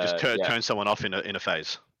 where you just turn someone off in a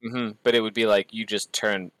phase. Mm-hmm. But it would be like you just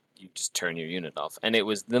turn your unit off, and it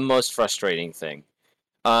was the most frustrating thing.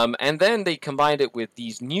 And then they combined it with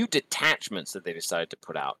these new detachments that they decided to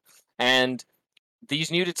put out, and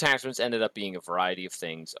these new detachments ended up being a variety of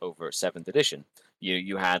things over 7th edition.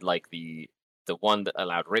 You had like the one that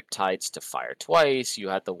allowed Riptides to fire twice. You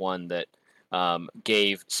had the one that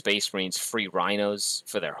gave Space Marines free rhinos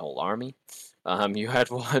for their whole army. You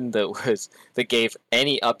had one that gave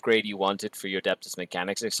any upgrade you wanted for your Adeptus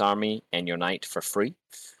Mechanicus army and your knight for free.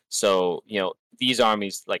 So, these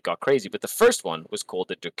armies like got crazy, but the first one was called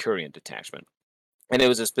the Decurion detachment. And it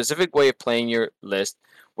was a specific way of playing your list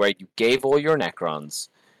where you gave all your Necrons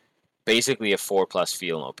basically a 4+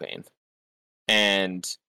 feel no pain.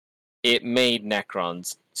 And it made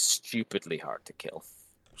Necrons stupidly hard to kill.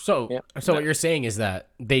 So what you're saying is that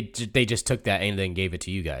they just took that and then gave it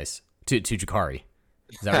to you guys, to Drukhari.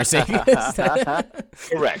 Is that what you're saying?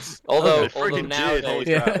 Correct. Although nowadays,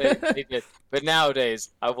 they did. But nowadays,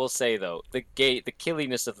 I will say though, the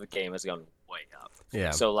killiness of the game has gone way up.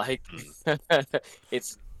 Yeah. So like,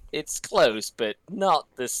 it's close, but not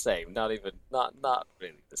the same. Not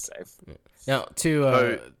really the same. Now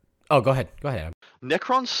go ahead. Adam.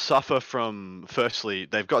 Necrons suffer from, firstly,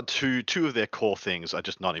 they've got two of their core things are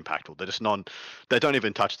just not impactful. They're just they don't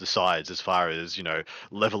even touch the sides as far as,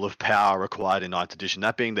 level of power required in 9th edition,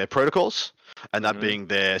 that being their protocols and that being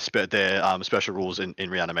their special rules in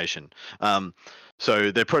reanimation.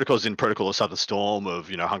 So their protocols in Protocol of Southern Storm, of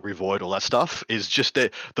Hungry Void, all that stuff, is just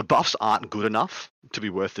that the buffs aren't good enough to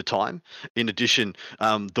be worth the time. In addition,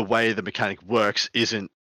 the way the mechanic works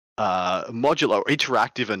isn't modular or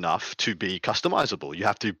interactive enough to be customizable. You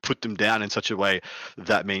have to put them down in such a way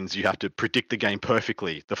that means you have to predict the game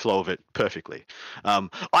perfectly, the flow of it perfectly.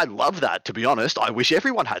 I love that, to be honest. I wish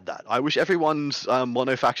everyone had that. I wish everyone's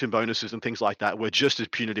mono-faction bonuses and things like that were just as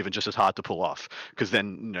punitive and just as hard to pull off, because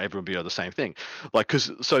then everyone would be on the same thing.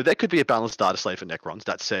 So there could be a balanced data slate for Necrons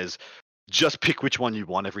that says just pick which one you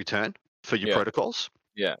want every turn for your protocols.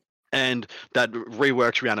 Yeah. And that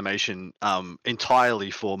reworks reanimation entirely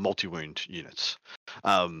for multi-wound units.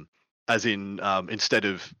 As in, instead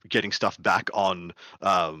of getting stuff back on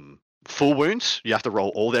full wounds, you have to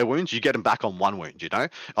roll all their wounds. You get them back on one wound.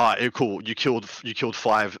 Cool. You killed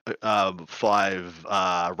five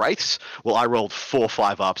wraiths. Well, I rolled 4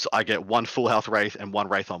 5-ups. I get 1 full health wraith and 1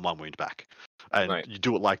 wraith on 1 wound back. And you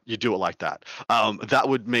do it like that. That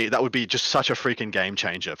would be just such a freaking game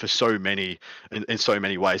changer for so many in so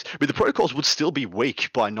many ways. But the protocols would still be weak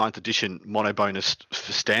by 9th edition mono bonus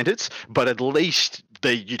standards, but at least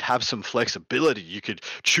you'd have some flexibility. You could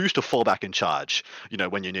choose to fall back and charge,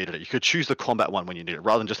 when you needed it. You could choose the combat one when you need it,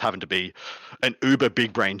 rather than just having to be an uber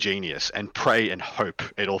big brain genius and pray and hope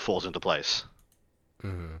it all falls into place.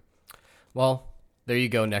 Mm-hmm. Well, there you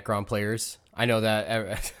go, Necron players. I know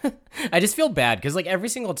that I just feel bad because every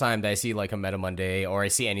single time that I see a Meta Monday or I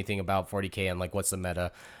see anything about 40k and what's the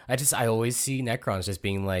meta, I always see Necrons just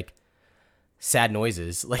being sad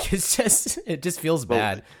noises. It just feels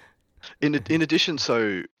bad. In addition,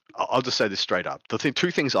 so I'll just say this straight up.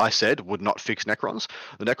 Two things I said would not fix Necrons.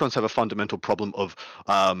 The Necrons have a fundamental problem of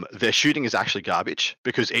their shooting is actually garbage,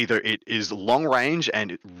 because either it is long range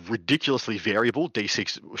and ridiculously variable,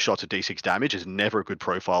 D6 shots of D6 damage is never a good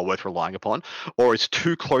profile worth relying upon, or it's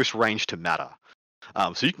too close range to matter.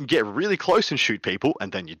 So you can get really close and shoot people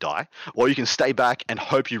and then you die, or you can stay back and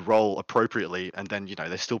hope you roll appropriately and then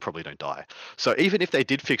they still probably don't die. So even if they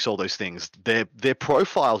did fix all those things, their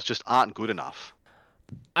profiles just aren't good enough.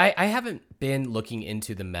 I haven't been looking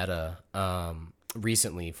into the meta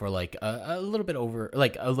recently for a little bit over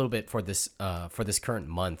a little bit for this current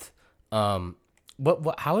month.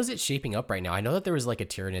 How is it shaping up right now? I know that there was a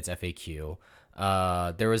Tyranids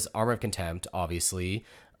FAQ. There was Armor of Contempt, obviously.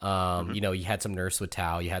 You had some nerfs with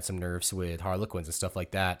Tau, you had some nerfs with Harlequins and stuff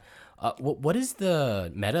like that. What is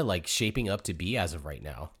the meta shaping up to be as of right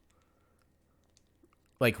now?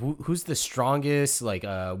 Who's the strongest?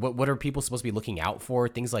 What are people supposed to be looking out for?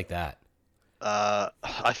 Things like that.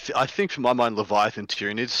 I think for my mind, Leviathan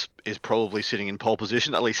Tyranids is probably sitting in pole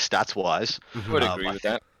position, at least stats wise. I would agree with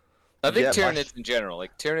that. I think Tyranids in general,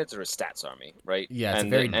 Tyranids are a stats army, right? Yeah, it's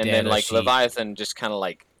and very then Leviathan just kind of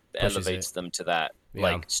elevates them to that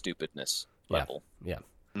stupidness level. Yeah.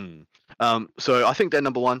 So I think they're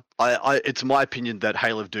number one. It's my opinion that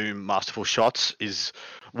Hail of Doom Masterful Shots is,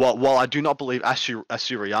 while I do not believe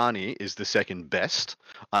Asuryani is the second best,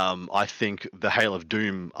 I think the Hail of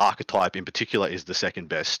Doom archetype in particular is the second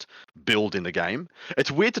best build in the game.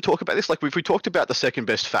 It's weird to talk about this. If we talked about the second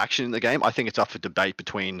best faction in the game, I think it's up for debate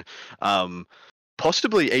between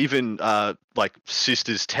possibly even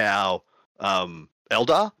Sisters, Tau,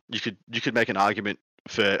 Eldar. You could make an argument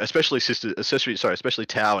for especially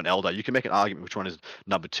Tau and Eldar. You can make an argument which one is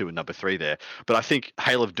number 2 and number 3 there. But I think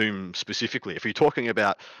Hail of Doom specifically, if you're talking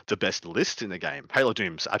about the best list in the game, Hail of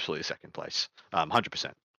Doom's absolutely second place,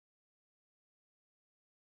 100%.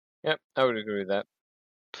 Yep, I would agree with that.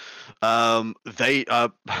 They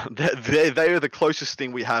are the closest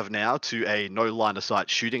thing we have now to a no line of sight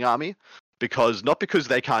shooting army. Not because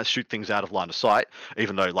they can't shoot things out of line of sight,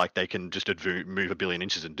 even though they can just move a billion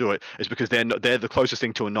inches and do it. It's because they're the closest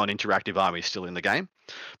thing to a non-interactive army still in the game,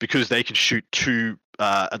 because they can shoot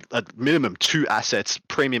at minimum 2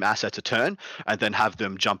 premium assets a turn, and then have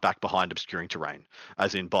them jump back behind obscuring terrain.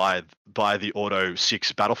 As in by the auto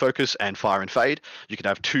 6 battle focus and fire and fade, you can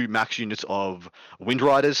have 2 max units of Wind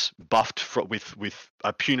Riders buffed with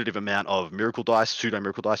a punitive amount of miracle dice, pseudo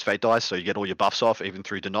miracle dice, fate dice, so you get all your buffs off even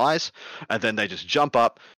through denies, and then they just jump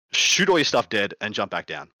up, shoot all your stuff dead, and jump back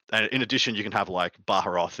down. And in addition, you can have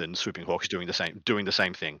Baharoth and Swooping Hawks doing the same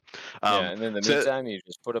thing. And in the meantime, you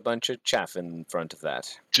just put a bunch of chaff in front of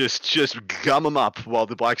that. Just gum them up while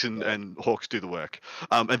the bikes and Hawks do the work.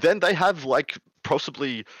 And then they have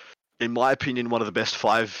possibly, in my opinion, one of the best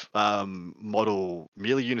 5 model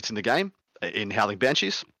melee units in the game in Howling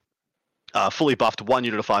Banshees. Fully buffed 1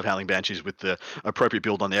 unit of 5 Howling Banshees with the appropriate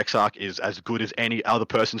build on the Exarch is as good as any other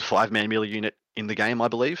person's 5-man melee unit in the game, I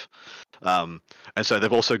believe. And so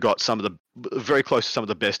they've also got very close to some of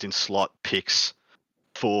the best in slot picks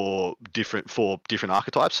for different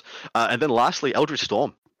archetypes. And then lastly, Eldritch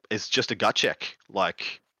Storm is just a gut check,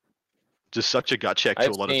 like just such a gut check to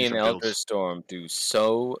I've a lot of seen different Eldritch builds. Storm do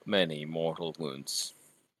so many mortal wounds.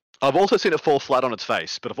 I've also seen it fall flat on its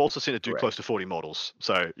face, but I've also seen it do Correct. close to 40 mortals.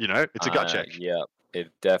 So it's a gut check. Yeah,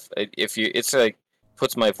 it's like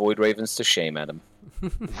puts my Void Ravens to shame, Adam.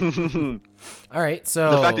 All right,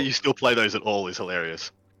 so The fact that you still play those at all is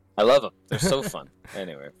hilarious. I love them. They're so fun.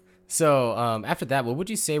 Anyway. So after that, what would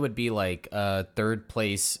you say would be like third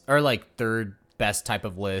place or like third best type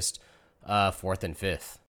of list, fourth and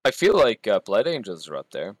fifth? I feel like Blood Angels are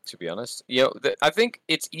up there, to be honest. I think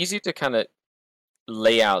it's easy to kind of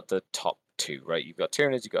lay out the top two, right? You've got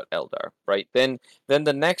Tyranids, you've got Eldar, right? Then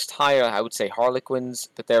the next higher, I would say Harlequins,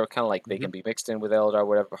 but they're kind of like they can be mixed in with Eldar,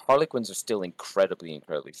 whatever. Harlequins are still incredibly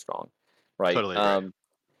strong, right? Totally agree.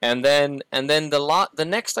 And then the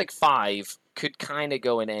next like five could kind of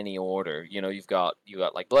go in any order. You've got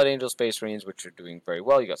like Blood Angel, Space Marines, which are doing very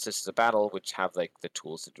well. You got Sisters of Battle, which have like the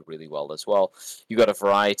tools to do really well as well. You got a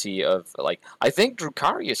variety of like I think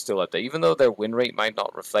Drukhari is still up there, even though their win rate might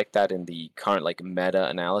not reflect that in the current like meta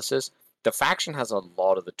analysis. The faction has a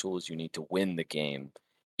lot of the tools you need to win the game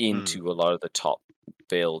into a lot of the top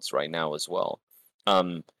builds right now as well.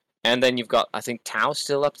 And then you've got, I think, Tau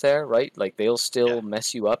still up there, right? Like, they'll still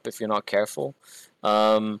mess you up if you're not careful.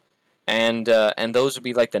 And those would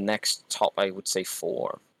be, like, the next top, I would say,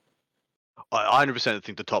 four. I 100%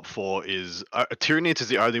 think the top four is... Tyranids is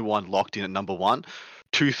the only one locked in at number 1.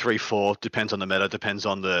 2, 3, 4, depends on the meta, depends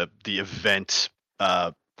on the event,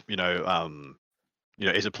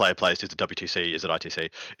 is it player placed? Is it WTC? Is it ITC?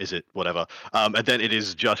 Is it whatever? And then it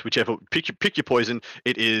is just whichever. Pick your poison.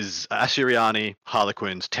 It is Asuryani,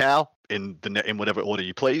 Harlequins, Tau in whatever order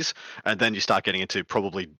you please, and then you start getting into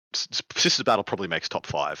probably Sisters Battle probably makes top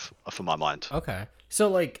 5 for my mind. Okay, so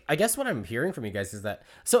like I guess what I'm hearing from you guys is that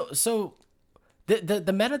so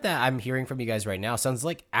the meta that I'm hearing from you guys right now sounds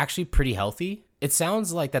like actually pretty healthy. It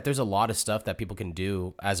sounds like that there's a lot of stuff that people can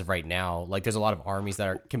do as of right now. Like there's a lot of armies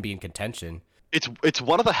that can be in contention. It's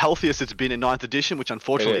one of the healthiest it's been in 9th edition, which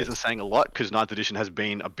unfortunately isn't saying a lot because 9th edition has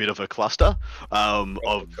been a bit of a cluster down.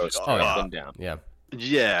 Yeah.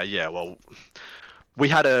 Yeah. Well, we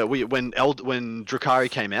had when Drukhari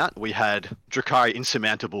came out, we had Drukhari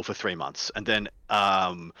insurmountable for 3 months, and then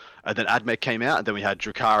Admech came out, and then we had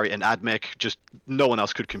Drukhari and Admech. Just no one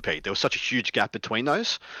else could compete. There was such a huge gap between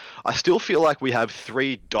those. I still feel like we have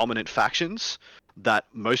 3 dominant factions that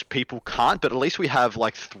most people can't, but at least we have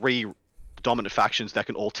like 3 dominant factions that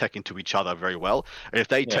can all tech into each other very well. And if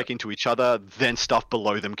they tech into each other, then stuff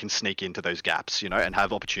below them can sneak into those gaps, and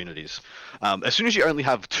have opportunities. As soon as you only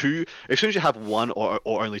have 2, as soon as you have 1 or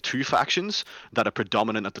only 2 factions that are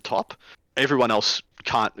predominant at the top, everyone else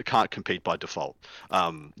can't compete by default.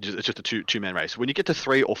 It's just a two-man race. When you get to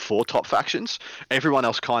 3 or 4 top factions, everyone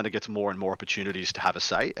else kind of gets more and more opportunities to have a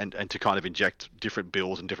say and to kind of inject different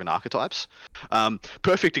builds and different archetypes.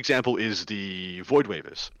 Perfect example is the Void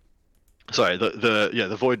Weavers. Sorry,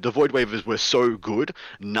 the Void Weavers were so good,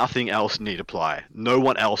 nothing else need apply. No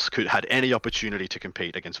one else had any opportunity to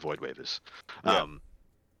compete against Void Weavers.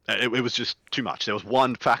 It was just too much. There was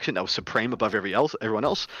one faction that was supreme above everyone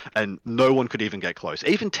else, and no one could even get close.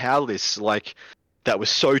 Even Taulis, like, that was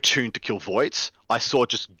so tuned to kill Voids, I saw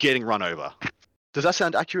just getting run over. Does that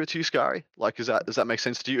sound accurate to you, Scary? Like, does that make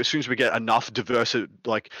sense to you? As soon as we get enough diversity,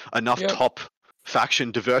 like enough top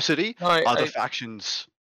faction diversity, other factions...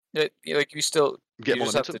 Like you still get you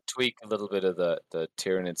just have to tweak a little bit of the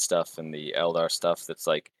Tyranid stuff and the Eldar stuff that's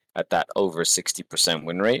like at that over 60%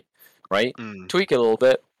 win rate, right? Tweak it a little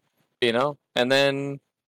bit, and then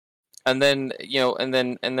it'll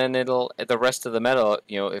the rest of the meta,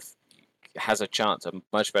 if has a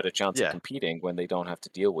much better chance of competing when they don't have to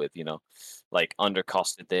deal with, like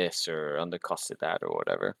undercosted this or undercosted that or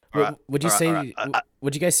whatever. Would you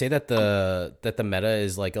guys say that the meta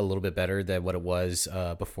is like a little bit better than what it was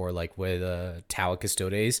before, like with Tau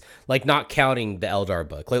Custodes, like not counting the Eldar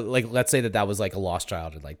book, like let's say that was like a lost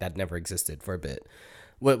child and like that never existed for a bit.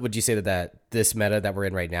 What would you say that this meta that we're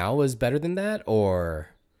in right now is better than that, or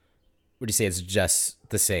would you say it's just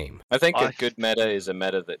the same? I think a good meta is a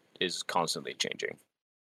meta that is constantly changing.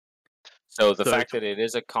 So the fact that it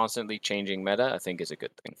is a constantly changing meta, I think, is a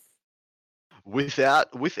good thing.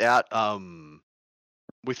 Without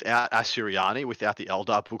Asuryani, without the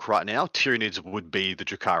Eldar book right now, Tyranids would be the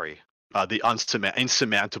Drukhari, the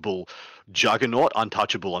insurmountable juggernaut,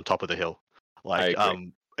 untouchable on top of the hill. Like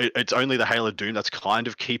it's only the Hail of Doom that's kind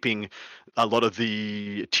of keeping a lot of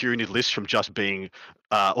the Tyranid lists from just being.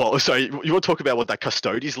 Well, sorry, you want to talk about what that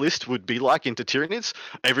Custodes list would be like into Tyranids?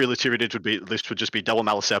 Every Tyranid list would just be double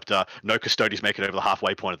Maliceptor, no Custodes make it over the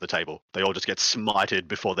halfway point of the table. They all just get smited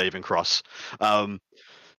before they even cross.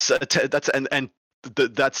 So that's and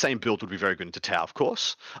that same build would be very good into Tau, of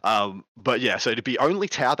course. But yeah, so it'd be only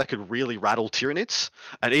Tau that could really rattle Tyranids,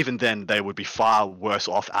 and even then they would be far worse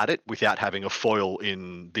off at it without having a foil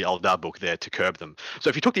in the Eldar book there to curb them. So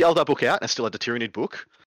if you took the Eldar book out and still had the Tyranid book,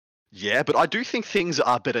 yeah, but I do think things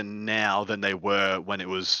are better now than they were when it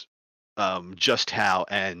was just Tau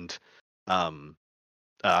and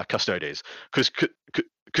Custodes, because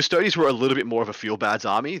Custodes were a little bit more of a feel bads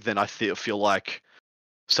army than I feel like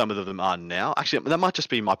some of them are now. Actually, that might just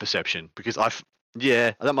be my perception, because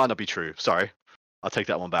that might not be true. Sorry, I'll take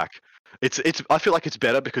that one back. I feel like it's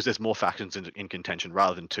better because there's more factions in contention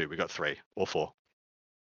rather than 2. We got 3 or 4.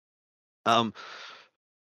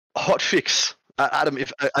 Hot fix. Adam,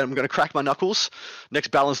 if I'm going to crack my knuckles, next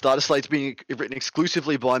balanced data slate's being written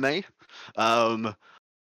exclusively by me.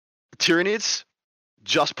 Tyranids,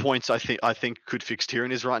 just points. I think could fix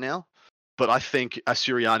Tyranids right now, but I think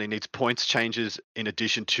Asuryani needs points changes in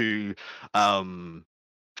addition to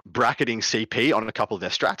bracketing CP on a couple of their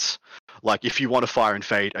strats. Like if you want to fire and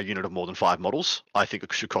fade a unit of more than 5 models, I think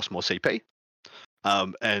it should cost more CP.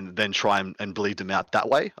 And then try and bleed them out that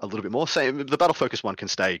way a little bit more. Say the battle focus one can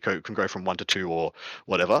go from 1 to 2 or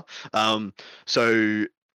whatever. So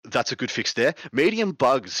that's a good fix there. Medium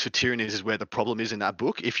bugs for Tyranids is where the problem is in that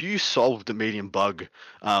book. If you solved the medium bug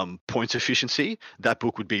points efficiency, that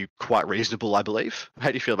book would be quite reasonable, I believe. How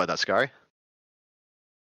do you feel about that, Scary?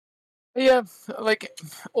 Yeah, like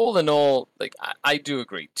all in all, like I do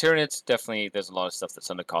agree. Tyranids definitely, there's a lot of stuff that's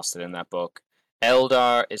undercosted in that book.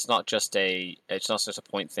 Eldar, it's not just a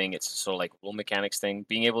point thing. It's sort of like rule mechanics thing.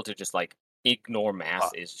 Being able to just like ignore math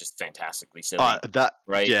is just fantastically silly.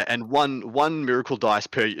 Right? Yeah, and one miracle dice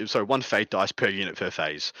one fate dice per unit per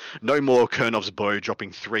phase. No more Kernov's bow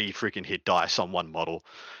dropping 3 freaking hit dice on one model.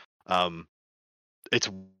 It's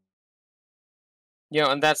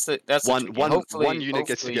and that's one unit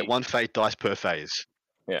gets to get 1 fate dice per phase.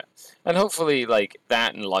 Yeah, and hopefully like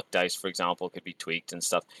that and luck dice, for example, could be tweaked and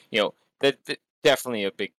stuff. That definitely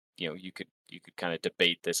a big. You could kind of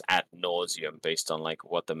debate this ad nauseum based on like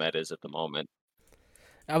what the meta is at the moment.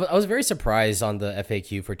 I was very surprised on the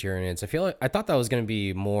FAQ for Tyranids. I thought that was going to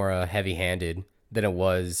be more heavy-handed than it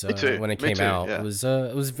was when it came out. Yeah.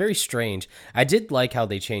 It was very strange. I did like how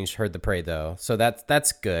they changed Herd the Prey though, so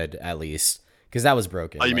that's good at least, because that was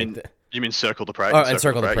broken. Oh, you mean Circle the Prey? Oh, and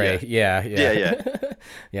Circle the Prey. Yeah.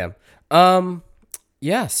 Yeah.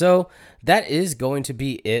 Yeah, so that is going to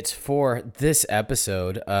be it for this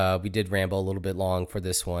episode. We did ramble a little bit long for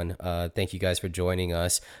this one. Thank you guys for joining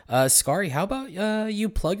us. Scary, how about you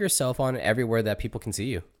plug yourself on everywhere that people can see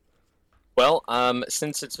you? Well,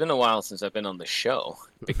 since it's been a while since I've been on the show,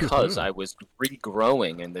 because I was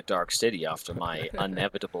regrowing in the Dark City after my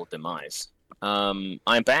inevitable demise, I'm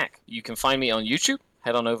back. You can find me on YouTube.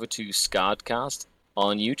 Head on over to Scardcast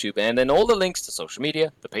on YouTube, and then all the links to social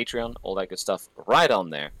media, the Patreon, all that good stuff right on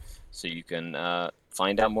there, so you can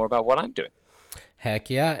find out more about what I'm doing. Heck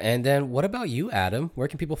yeah. And then what about you, Adam? Where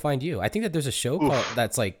can people find you? I think that there's a show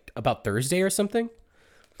that's like about Thursday or something.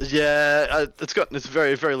 Yeah, it's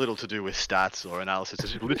very, very little to do with stats or analysis.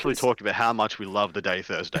 It's literally talking about how much we love the day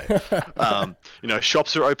Thursday.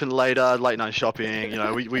 Shops are open later, late night shopping.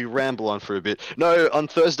 We ramble on for a bit. No, on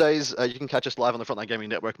Thursdays you can catch us live on the Frontline Gaming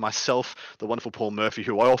Network. Myself, the wonderful Paul Murphy,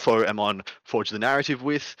 who I also am on Forge the Narrative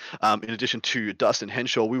with. In addition to Dustin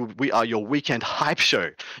Henshaw, we are your weekend hype show.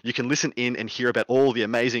 You can listen in and hear about all the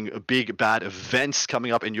amazing big bad events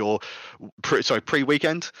coming up in your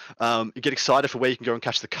pre-weekend. Get excited for where you can go and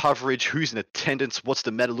catch the coverage, who's in attendance, what's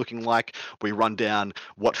the meta looking like. We run down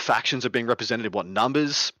what factions are being represented, what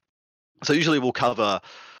numbers. So usually we'll cover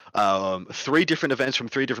 3 different events from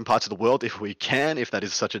 3 different parts of the world if we can, if that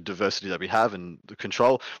is such a diversity that we have and the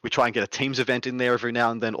control. We try and get a teams event in there every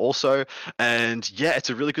now and then also. And yeah, it's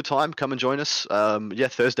a really good time. Come and join us.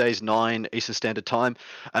 Thursdays 9 Eastern Standard Time.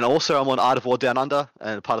 And also I'm on Art of War Down Under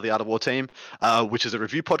and part of the Art of War team, which is a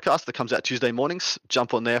review podcast that comes out Tuesday mornings.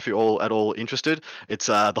 Jump on there if you're all at all interested. It's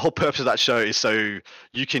the whole purpose of that show is so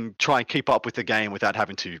you can try and keep up with the game without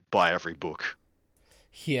having to buy every book.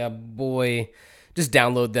 Yeah, boy. just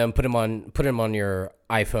download them, put them on your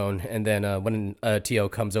iPhone, and then when a TO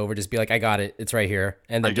comes over, just be like, I got it, it's right here,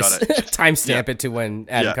 and then just timestamp it to when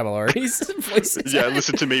Adam Kamilari's voice is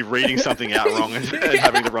listen to me reading something out wrong and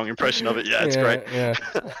having the wrong impression of it. Yeah, it's great.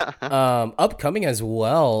 Upcoming as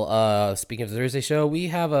well, speaking of the Thursday show, we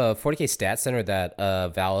have a 40K Stat Center that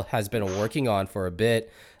Val has been working on for a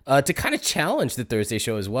bit to kind of challenge the Thursday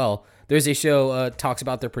show as well. Thursday show talks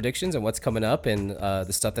about their predictions and what's coming up and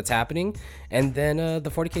the stuff that's happening. And then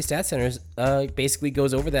the 40K Stat Centers basically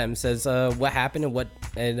goes over them and says what happened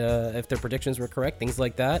and if their predictions were correct, things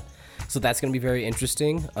like that. So that's going to be very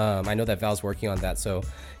interesting. I know that Val's working on that, so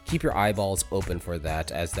keep your eyeballs open for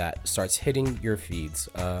that as that starts hitting your feeds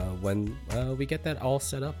when we get that all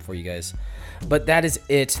set up for you guys. But that is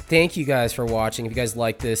it. Thank you guys for watching. If you guys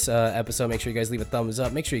like this episode, make sure you guys leave a thumbs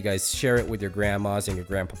up. Make sure you guys share it with your grandmas and your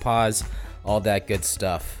grandpapas, all that good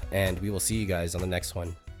stuff. And we will see you guys on the next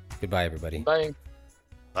one. Goodbye, everybody. Bye.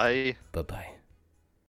 Bye. Bye-bye.